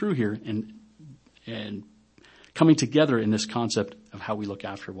coming through here and coming together in this concept of how we look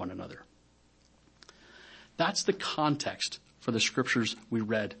after one another. That's the context for the scriptures we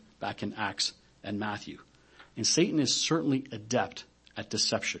read back in Acts and Matthew. And Satan is certainly adept at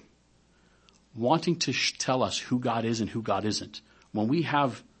deception, wanting to tell us who God is and who God isn't. When we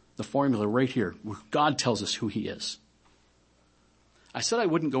have the formula right here, where God tells us who he is. I said I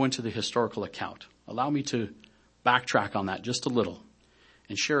wouldn't go into the historical account. Allow me to backtrack on that just a little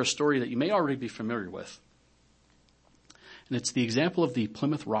and share a story that you may already be familiar with. And it's the example of the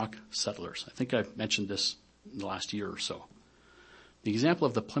Plymouth Rock settlers. I think I've mentioned this in the last year or so. The example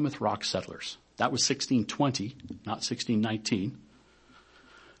of the Plymouth Rock settlers. That was 1620, not 1619,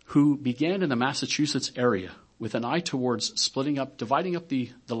 who began in the Massachusetts area with an eye towards dividing up the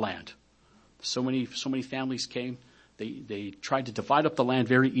land. So many families came. They tried to divide up the land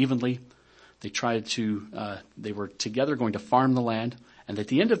very evenly. They were together going to farm the land. And at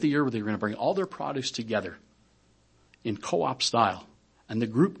the end of the year, they were going to bring all their produce together in co-op style. And the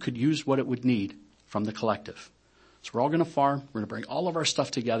group could use what it would need from the collective. So we're all going to farm. We're going to bring all of our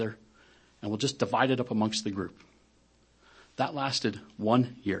stuff together. And we'll just divide it up amongst the group. That lasted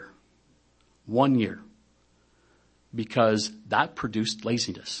 1 year. 1 year. Because that produced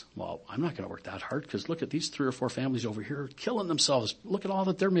laziness. Well, I'm not going to work that hard because look at these 3 or 4 families over here killing themselves. Look at all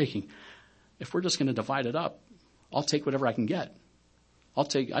that they're making. If we're just going to divide it up, I'll take whatever I can get.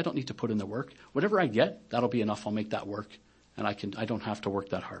 I don't need to put in the work. Whatever I get, that'll be enough. I'll make that work. And I don't have to work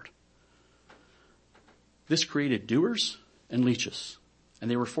that hard. This created doers and leeches. And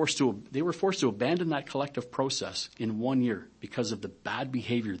they were forced to abandon that collective process in 1 year because of the bad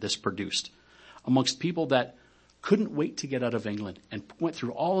behavior this produced amongst people that couldn't wait to get out of England and went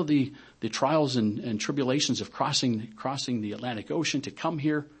through all of the trials and tribulations of crossing the Atlantic Ocean to come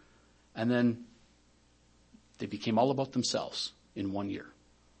here. And then they became all about themselves in 1 year.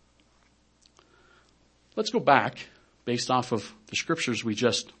 Let's go back based off of the scriptures we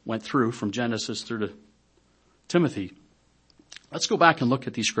just went through from Genesis through to Timothy. Let's go back and look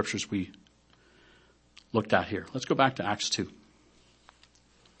at these scriptures we looked at here. Let's go back to Acts 2.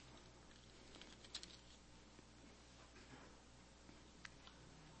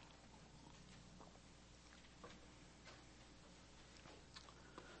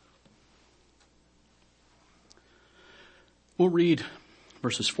 We'll read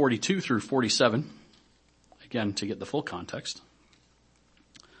verses 42 through 47, again, to get the full context,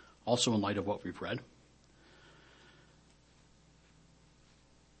 also in light of what we've read.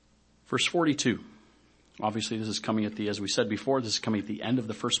 Verse 42, obviously this is coming as we said before, this is coming at the end of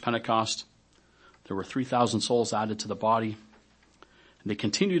the first Pentecost. There were 3,000 souls added to the body. And they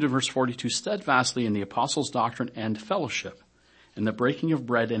continued in verse 42, steadfastly in the apostles' doctrine and fellowship, in the breaking of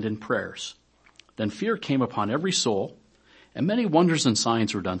bread and in prayers. Then fear came upon every soul, and many wonders and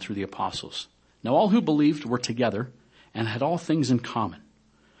signs were done through the apostles. Now all who believed were together and had all things in common,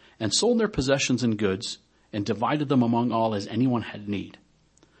 and sold their possessions and goods, and divided them among all as anyone had need.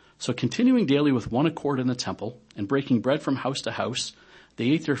 So continuing daily with one accord in the temple, and breaking bread from house to house, they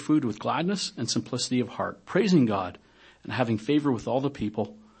ate their food with gladness and simplicity of heart, praising God and having favor with all the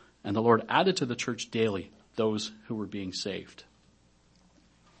people. And the Lord added to the church daily those who were being saved.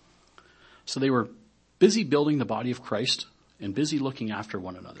 So they were busy building the body of Christ and busy looking after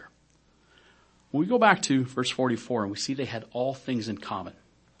one another. When we go back to verse 44 and we see they had all things in common.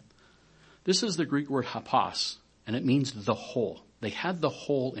 This is the Greek word hapos, and it means the whole. They had the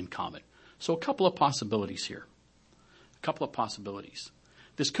whole in common. So a couple of possibilities here. A couple of possibilities.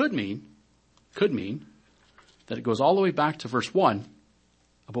 This could mean that it goes all the way back to verse 1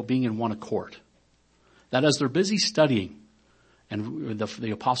 about being in one accord. That as they're busy studying and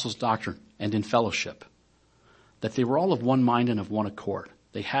the apostles' doctrine and in fellowship, that they were all of one mind and of one accord.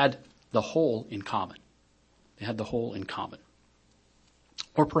 They had the whole in common. They had the whole in common.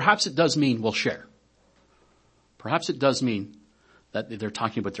 Or perhaps it does mean we'll share. Perhaps it does mean that they're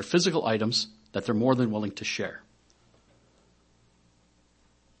talking about their physical items that they're more than willing to share.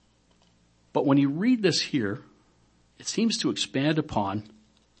 But when you read this here, it seems to expand upon,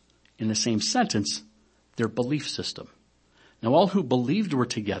 in the same sentence, their belief system. Now all who believed were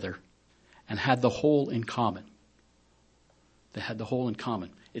together and had the whole in common. They had the whole in common.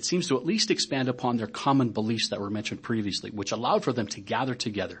 It seems to at least expand upon their common beliefs that were mentioned previously, which allowed for them to gather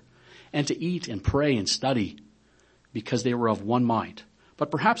together and to eat and pray and study because they were of one mind. But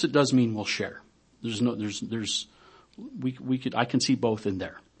perhaps it does mean we'll share. I can see both in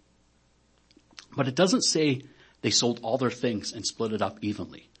there. But it doesn't say they sold all their things and split it up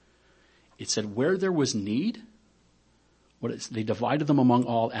evenly. It said where there was need, they divided them among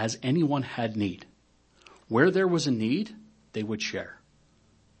all as anyone had need. Where there was a need, they would share.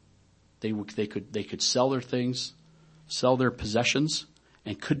 They could sell their things, sell their possessions,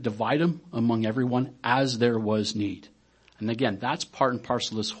 and could divide them among everyone as there was need. And again, that's part and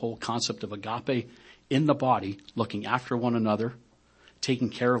parcel of this whole concept of agape in the body, looking after one another, taking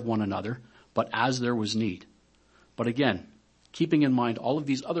care of one another, but as there was need. But again, keeping in mind all of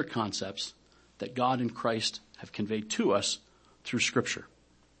these other concepts that God and Christ have conveyed to us through Scripture.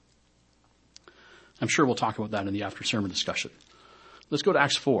 I'm sure we'll talk about that in the after sermon discussion. Let's go to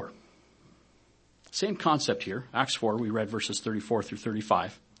Acts 4. Same concept here. Acts 4, we read verses 34 through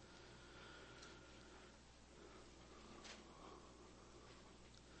 35.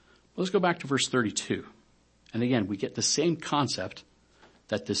 Let's go back to verse 32. And again, we get the same concept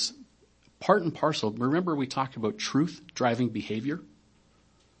that this part and parcel. Remember we talked about truth driving behavior?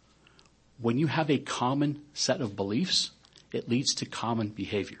 When you have a common set of beliefs, it leads to common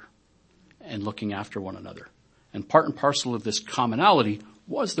behavior and looking after one another. And part and parcel of this commonality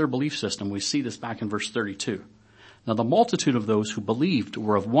was their belief system. We see this back in verse 32. Now the multitude of those who believed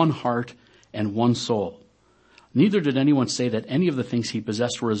were of one heart and one soul. Neither did anyone say that any of the things he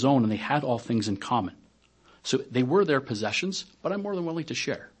possessed were his own, and they had all things in common. So they were their possessions, but I'm more than willing to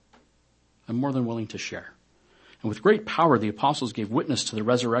share. I'm more than willing to share. And with great power the apostles gave witness to the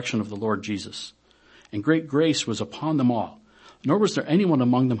resurrection of the Lord Jesus. And great grace was upon them all. Nor was there anyone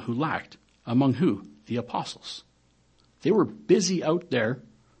among them who lacked. Among who? The apostles. They were busy out there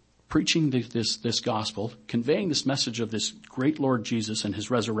preaching this gospel, conveying this message of this great Lord Jesus and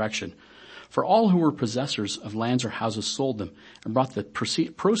his resurrection. For all who were possessors of lands or houses sold them and brought the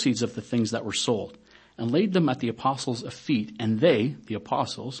proceeds of the things that were sold and laid them at the apostles' feet, and they, the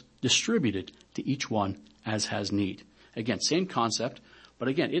apostles, distributed to each one as has need. Again, same concept, but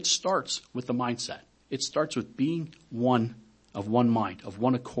again, it starts with the mindset. It starts with being one of one mind, of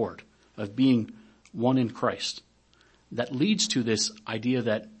one accord, of being one in Christ. That leads to this idea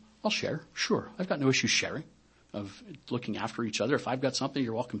that I'll share. Sure, I've got no issue sharing, of looking after each other. If I've got something,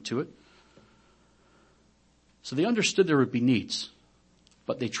 you're welcome to it. So they understood there would be needs,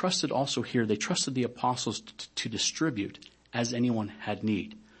 but they trusted also here, they trusted the apostles to distribute as anyone had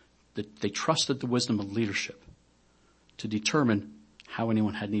need. They trusted the wisdom of leadership to determine how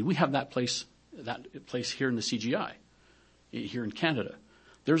anyone had need. We have that place here in the CGI, here in Canada.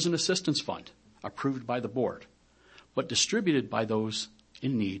 There's an assistance fund approved by the board, but distributed by those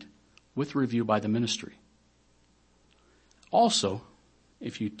in need with review by the ministry. Also,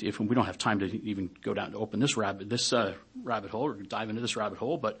 if we don't have time to even go down to open this rabbit hole or dive into this rabbit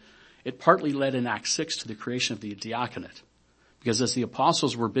hole, but it partly led in Acts 6 to the creation of the diaconate. Because as the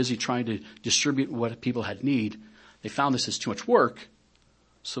apostles were busy trying to distribute what people had need, they found this is too much work.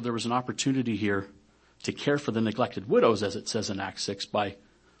 So there was an opportunity here to care for the neglected widows, as it says in Acts 6, by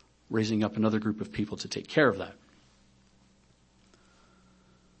raising up another group of people to take care of that.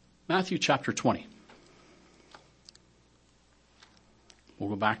 Matthew chapter 20. We'll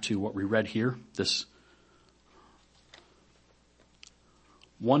go back to what we read here. This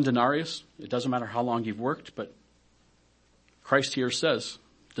one denarius. It doesn't matter how long you've worked, but Christ here says,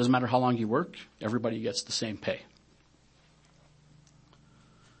 it doesn't matter how long you work, everybody gets the same pay.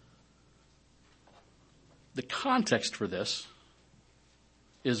 The context for this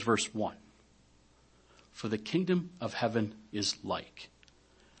is verse 1. For the kingdom of heaven is like.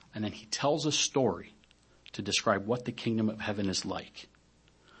 And then he tells a story to describe what the kingdom of heaven is like.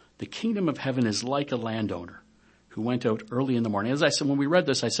 The kingdom of heaven is like a landowner who went out early in the morning. As I said, when we read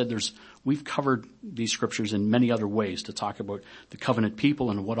this, I said we've covered these scriptures in many other ways to talk about the covenant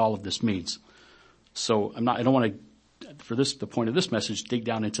people and what all of this means. So I don't want to, for the point of this message, dig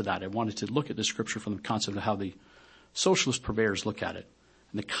down into that. I wanted to look at the scripture from the concept of how the socialist purveyors look at it.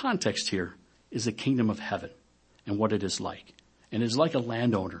 And the context here is the kingdom of heaven and what it is like. And it is like a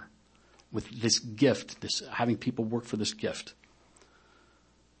landowner with this gift, this having people work for this gift.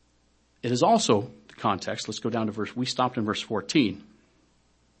 It is also the context. Let's go down to we stopped in verse 14.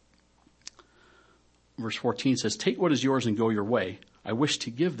 Verse 14 says, take what is yours and go your way. I wish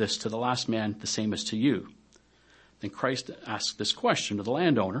to give this to the last man the same as to you. Then Christ asked this question, or the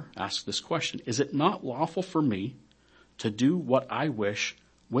landowner asked this question, is it not lawful for me to do what I wish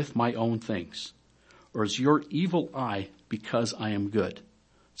with my own things? Or is your evil eye because I am good.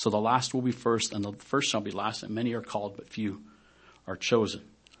 So the last will be first, and the first shall be last, and many are called, but few are chosen.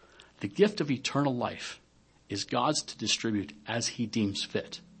 The gift of eternal life is God's to distribute as he deems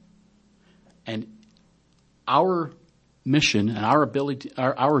fit. And our mission and our ability,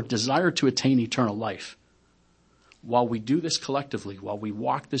 our desire to attain eternal life, while we do this collectively, while we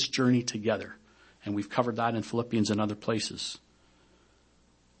walk this journey together, and we've covered that in Philippians and other places,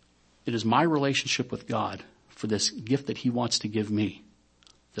 it is my relationship with God for this gift that he wants to give me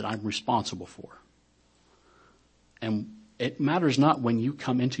that I'm responsible for. And it matters not when you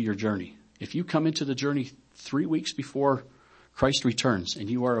come into your journey. If you come into the journey 3 weeks before Christ returns and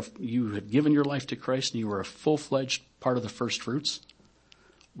you have given your life to Christ and you are a full-fledged part of the first fruits,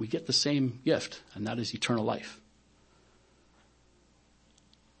 we get the same gift, and that is eternal life.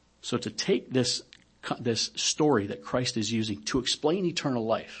 So to take this story that Christ is using to explain eternal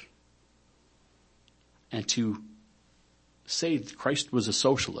life and to say Christ was a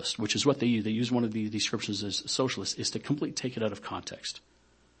socialist, which is what they use one of these scriptures as socialist, is to completely take it out of context.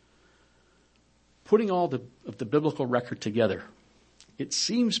 Putting all of the biblical record together, it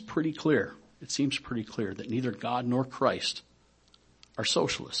seems pretty clear. It seems pretty clear that neither God nor Christ are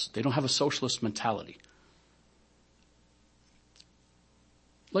socialists. They don't have a socialist mentality.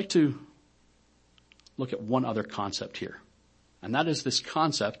 I'd like to look at one other concept here, and that is this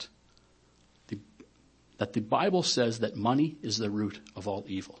concept that the Bible says that money is the root of all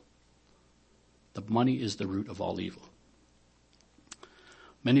evil. The money is the root of all evil.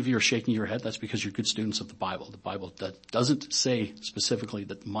 Many of you are shaking your head. That's because you're good students of the Bible. The Bible doesn't say specifically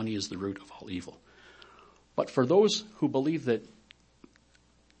that money is the root of all evil. But for those who believe that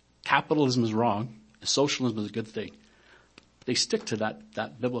capitalism is wrong, and socialism is a good thing, they stick to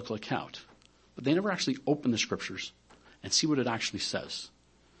that biblical account. But they never actually open the scriptures and see what it actually says.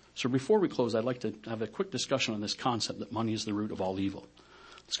 So before we close, I'd like to have a quick discussion on this concept that money is the root of all evil.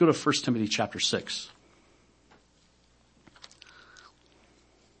 Let's go to 1 Timothy chapter 6.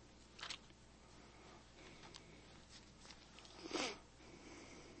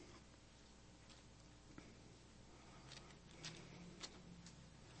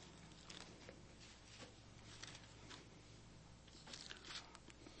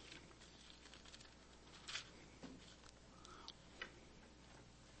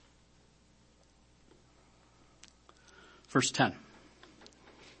 Verse 10.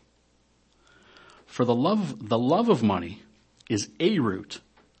 For the love of money is a root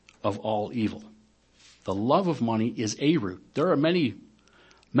of all evil. The love of money is a root. There are many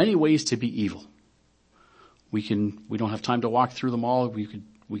ways to be evil. We don't have time to walk through them all.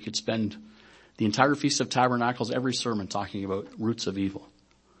 We could spend the entire Feast of Tabernacles, every sermon talking about roots of evil.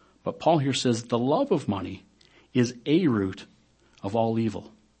 But Paul here says the love of money is a root of all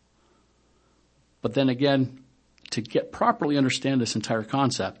evil. But then again, to properly understand this entire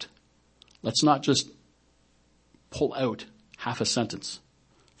concept, let's not just pull out half a sentence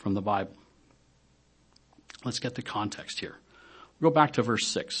from the Bible. Let's get the context here. We'll go back to verse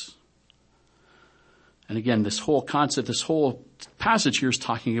 6. And again, this whole concept, this whole passage here is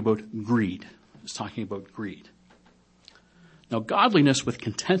talking about greed. It's talking about greed. Now, godliness with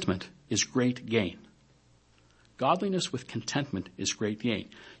contentment is great gain. Godliness with contentment is great gain.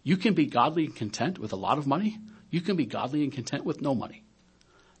 You can be godly and content with a lot of money. You can be godly and content with no money.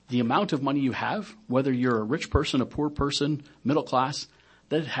 The amount of money you have, whether you're a rich person, a poor person, middle class,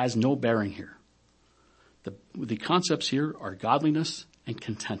 that has no bearing here. The concepts here are godliness and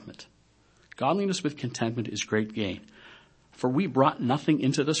contentment. Godliness with contentment is great gain. For we brought nothing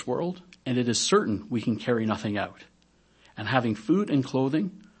into this world, and it is certain we can carry nothing out. And having food and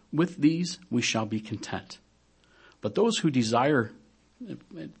clothing, with these we shall be content. But those who desire,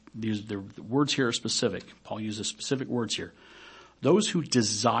 the words here are specific. Paul uses specific words here. Those who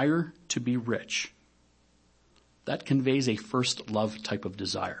desire to be rich, that conveys a first love type of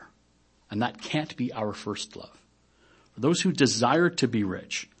desire. And that can't be our first love. Those who desire to be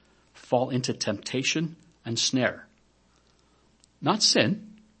rich fall into temptation and snare. Not sin,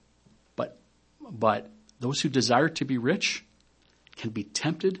 but those who desire to be rich can be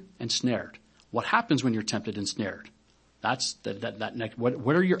tempted and snared. What happens when you're tempted and snared? That's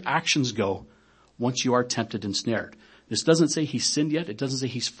where your actions go once you are tempted and snared. This doesn't say he's sinned yet. It doesn't say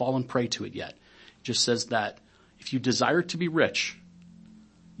he's fallen prey to it yet. It just says that if you desire to be rich,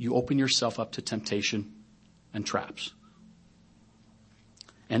 you open yourself up to temptation and traps.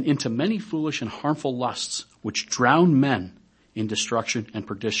 And into many foolish and harmful lusts, which drown men in destruction and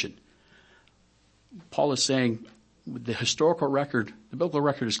perdition. Paul is saying the historical record, the biblical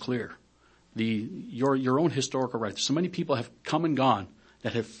record is clear. Your own historical record. So many people have come and gone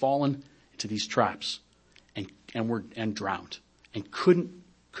that have fallen into these traps. and drowned and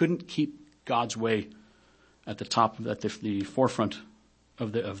couldn't keep God's way at the forefront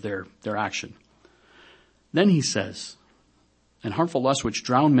of their action. Then he says, and harmful lusts which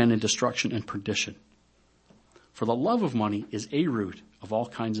drown men in destruction and perdition. For the love of money is a root of all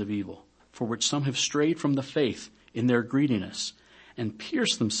kinds of evil, for which some have strayed from the faith in their greediness and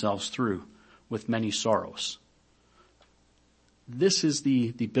pierced themselves through with many sorrows. This is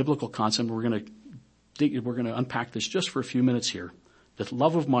the biblical concept. We're going to unpack this just for a few minutes here. The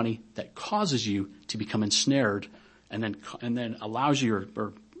love of money that causes you to become ensnared and then allows you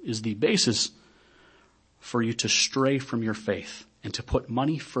or is the basis for you to stray from your faith and to put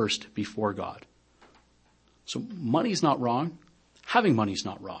money first before God. So money's not wrong. Having money's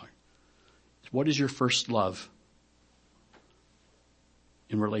not wrong. What is your first love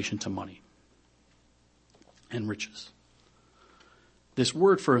in relation to money and riches? This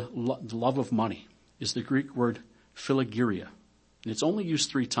word for the love of money is the Greek word philageria. And it's only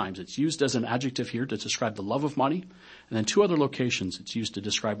used 3 times. It's used as an adjective here to describe the love of money. And then 2 other locations it's used to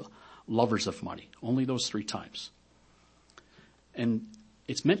describe lovers of money. Only those 3 times. And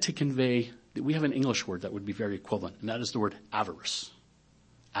it's meant to convey that we have an English word that would be very equivalent. And that is the word avarice.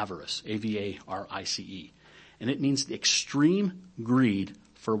 Avarice. A-V-A-R-I-C-E. And it means the extreme greed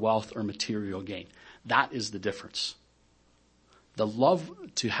for wealth or material gain. That is the difference. The love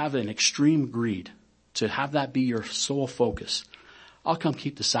to have an extreme greed, to have that be your sole focus. I'll come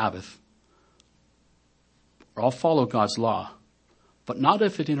keep the Sabbath, or I'll follow God's law, but not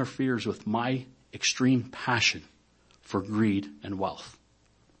if it interferes with my extreme passion for greed and wealth.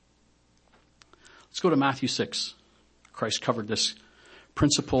 Let's go to Matthew 6. Christ covered this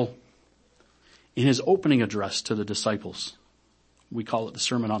principle in his opening address to the disciples. We call it the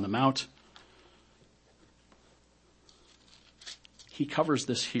Sermon on the Mount. He covers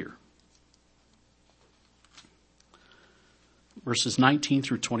this here. Verses 19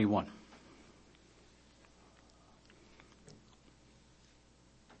 through 21.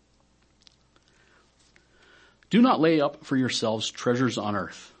 Do not lay up for yourselves treasures on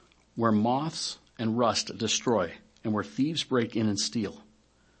earth, where moths and rust destroy, and where thieves break in and steal.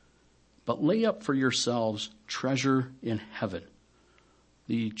 But lay up for yourselves treasure in heaven.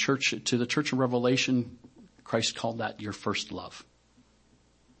 To the church of Revelation, Christ called that your first love.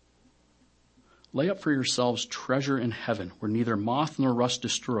 Lay up for yourselves treasure in heaven, where neither moth nor rust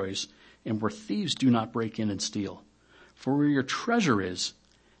destroys, and where thieves do not break in and steal. For where your treasure is,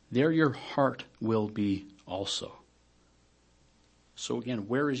 there your heart will be also. So again,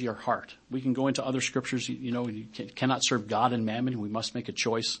 where is your heart? We can go into other scriptures. You cannot serve God and mammon. We must make a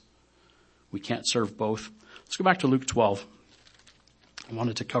choice. We can't serve both. Let's go back to Luke 12. I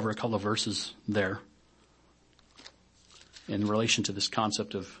wanted to cover a couple of verses there in relation to this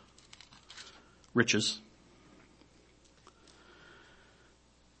concept of riches.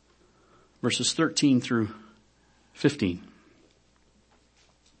 Verses 13 through 15.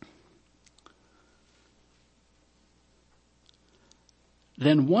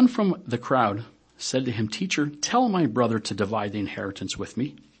 Then one from the crowd said to him, Teacher, tell my brother to divide the inheritance with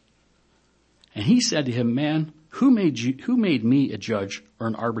me. And he said to him, Man, who made me a judge or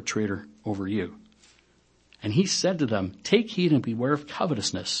an arbitrator over you? And he said to them, Take heed and beware of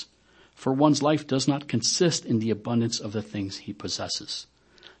covetousness, for one's life does not consist in the abundance of the things he possesses.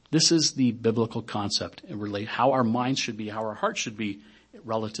 This is the biblical concept and relate how our minds should be, how our hearts should be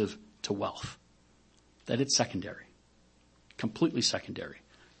relative to wealth. That it's secondary. Completely secondary.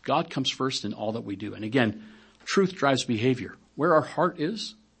 God comes first in all that we do. And again, truth drives behavior. Where our heart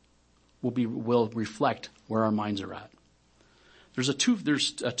is will reflect where our minds are at. There's a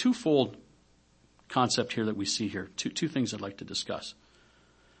twofold concept here that we see here. Two things I'd like to discuss.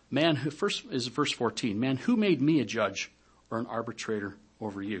 Man, who first is verse 14. Man, who made me a judge or an arbitrator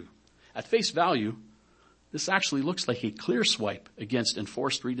over you? At face value, this actually looks like a clear swipe against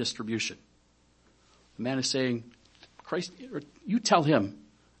enforced redistribution. The man is saying, Christ, you tell him,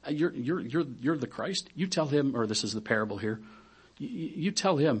 you're the Christ. You tell him, or this is the parable here. You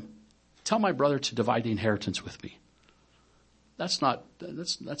tell him, tell my brother to divide the inheritance with me. That's not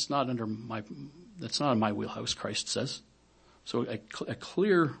in my wheelhouse, Christ says. So a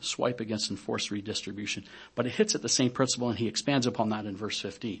clear swipe against enforced redistribution, but it hits at the same principle, and he expands upon that in verse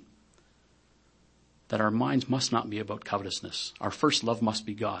 15. That our minds must not be about covetousness. Our first love must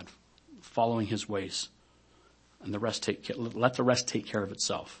be God, following his ways. And let the rest take care of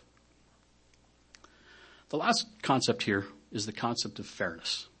itself. The last concept here is the concept of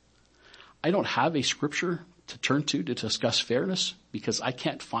fairness. I don't have a scripture to turn to discuss fairness because I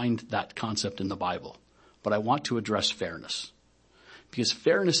can't find that concept in the Bible. But I want to address fairness. because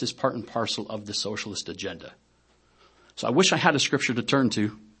fairness is part and parcel of the socialist agenda. So I wish I had a scripture to turn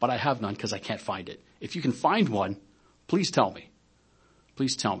to, but I have none because I can't find it. If you can find one, please tell me.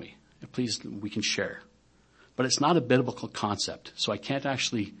 Please tell me. And please, we can share. But it's not a biblical concept, so I can't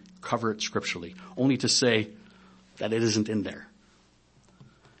actually cover it scripturally, only to say that it isn't in there.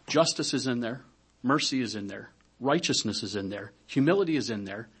 Justice is in there. Mercy is in there. Righteousness is in there. Humility is in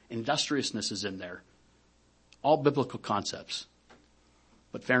there. Industriousness is in there. All biblical concepts.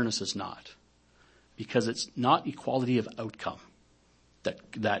 But fairness is not. Because it's not equality of outcome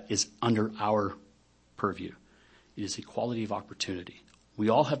that is under our purview. It is equality of opportunity. We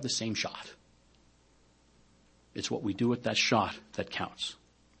all have the same shot. It's what we do with that shot that counts.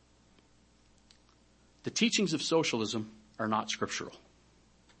 The teachings of socialism are not scriptural.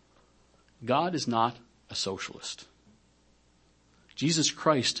 God is not a socialist. Jesus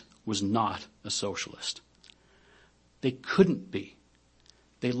Christ was not a socialist. They couldn't be.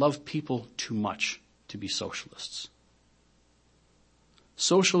 They love people too much to be socialists.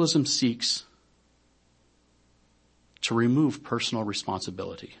 Socialism seeks to remove personal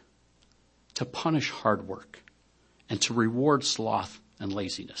responsibility, to punish hard work, and to reward sloth and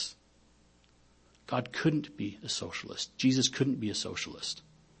laziness. God couldn't be a socialist. Jesus couldn't be a socialist.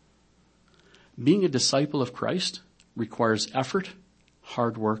 Being a disciple of Christ requires effort,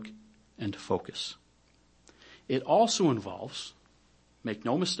 hard work, and focus. It also involves, make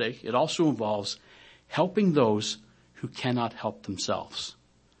no mistake, it also involves helping those who cannot help themselves,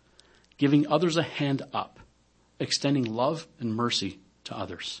 giving others a hand up, extending love and mercy to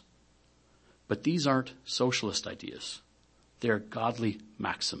others. But these aren't socialist ideas. They are godly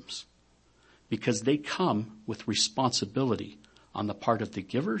maxims, because they come with responsibility on the part of the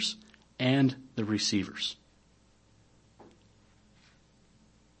givers and the receivers.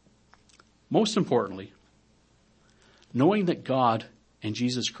 Most importantly, knowing that God and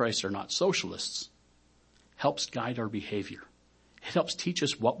Jesus Christ are not socialists helps guide our behavior. It helps teach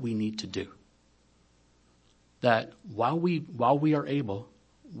us what we need to do. That while we are able,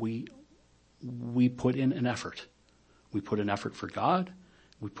 we put in an effort. We put an effort for God.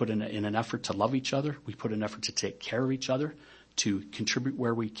 We put in an effort to love each other. We put an effort to take care of each other, to contribute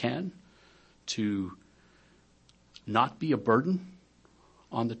where we can, to not be a burden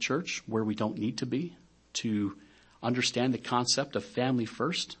on the church where we don't need to be, to understand the concept of family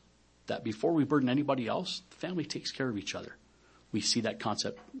first, that before we burden anybody else, the family takes care of each other. We see that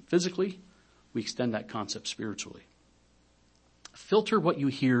concept physically. We extend that concept spiritually. Filter what you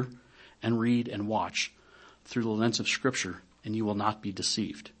hear and read and watch through the lens of Scripture, and you will not be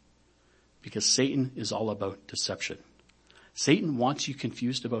deceived. Because Satan is all about deception. Satan wants you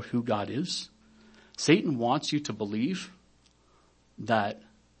confused about who God is. Satan wants you to believe that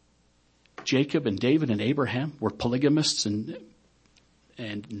Jacob and David and Abraham were polygamists and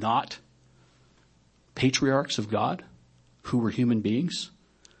not patriarchs of God, who were human beings,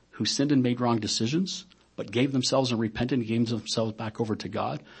 who sinned and made wrong decisions, but gave themselves and repented and gave themselves back over to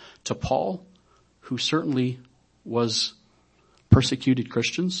God. To Paul, who certainly was persecuted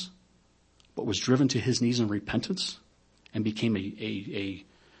Christians, but was driven to his knees in repentance and became an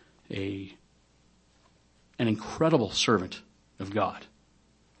incredible servant of God.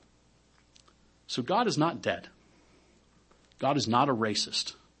 So God is not dead. God is not a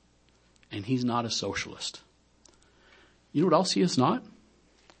racist. And he's not a socialist. You know what else he is not?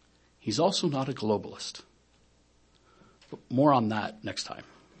 He's also not a globalist. But more on that next time.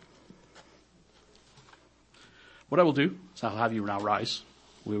 What I will do is I'll have you now rise.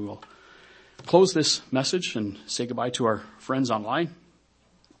 We will close this message and say goodbye to our friends online,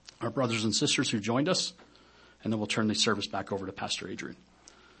 our brothers and sisters who joined us, and then we'll turn the service back over to Pastor Adrian.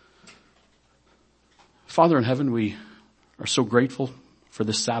 Father in heaven, we are so grateful for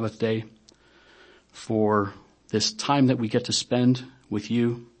this Sabbath day, for this time that we get to spend with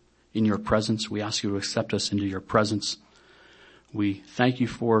you in your presence. We ask you to accept us into your presence. We thank you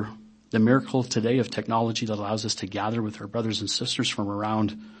for the miracle today of technology that allows us to gather with our brothers and sisters from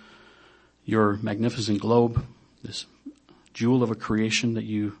around your magnificent globe, this jewel of a creation that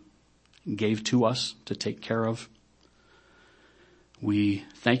you gave to us to take care of. We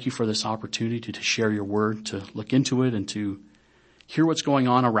thank you for this opportunity to share your word, to look into it and to hear what's going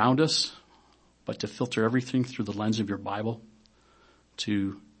on around us, but to filter everything through the lens of your Bible,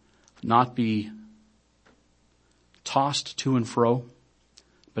 to not be tossed to and fro,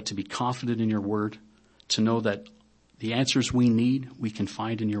 but to be confident in your word, to know that the answers we need, we can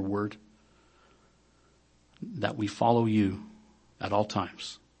find in your word, that we follow you at all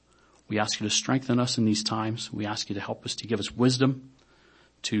times. We ask you to strengthen us in these times. We ask you to help us, to give us wisdom,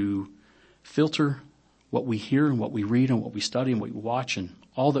 to filter what we hear and what we read and what we study and what we watch and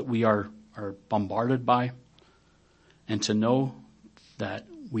all that we are bombarded by, and to know that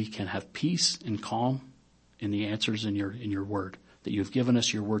we can have peace and calm in the answers in your word, that you've given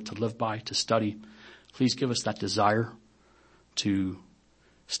us your word to live by, to study. Please give us that desire to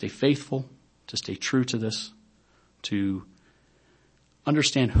stay faithful, to stay true to this, to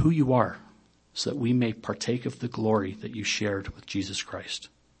understand who you are, so that we may partake of the glory that you shared with Jesus Christ.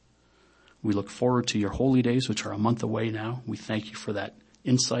 We look forward to your holy days, which are a month away now. We thank you for that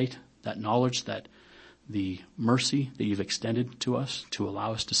insight, that knowledge, that the mercy that you've extended to us to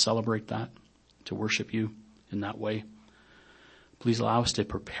allow us to celebrate that, to worship you in that way. Please allow us to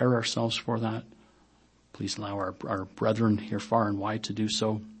prepare ourselves for that. Please allow our brethren here far and wide to do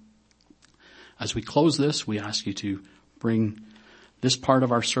so. As we close this, we ask you to bring this part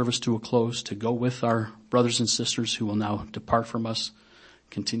of our service to a close, to go with our brothers and sisters who will now depart from us.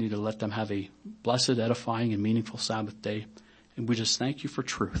 Continue to let them have a blessed, edifying, and meaningful Sabbath day. And we just thank you for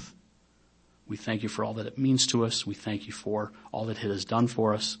truth. We thank you for all that it means to us. We thank you for all that it has done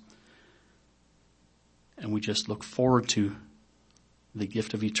for us. And we just look forward to the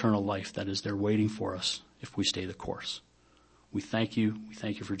gift of eternal life that is there waiting for us if we stay the course. We thank you. We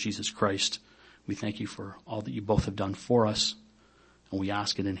thank you for Jesus Christ. We thank you for all that you both have done for us. And we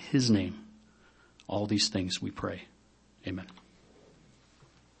ask it in his name. All these things we pray. Amen.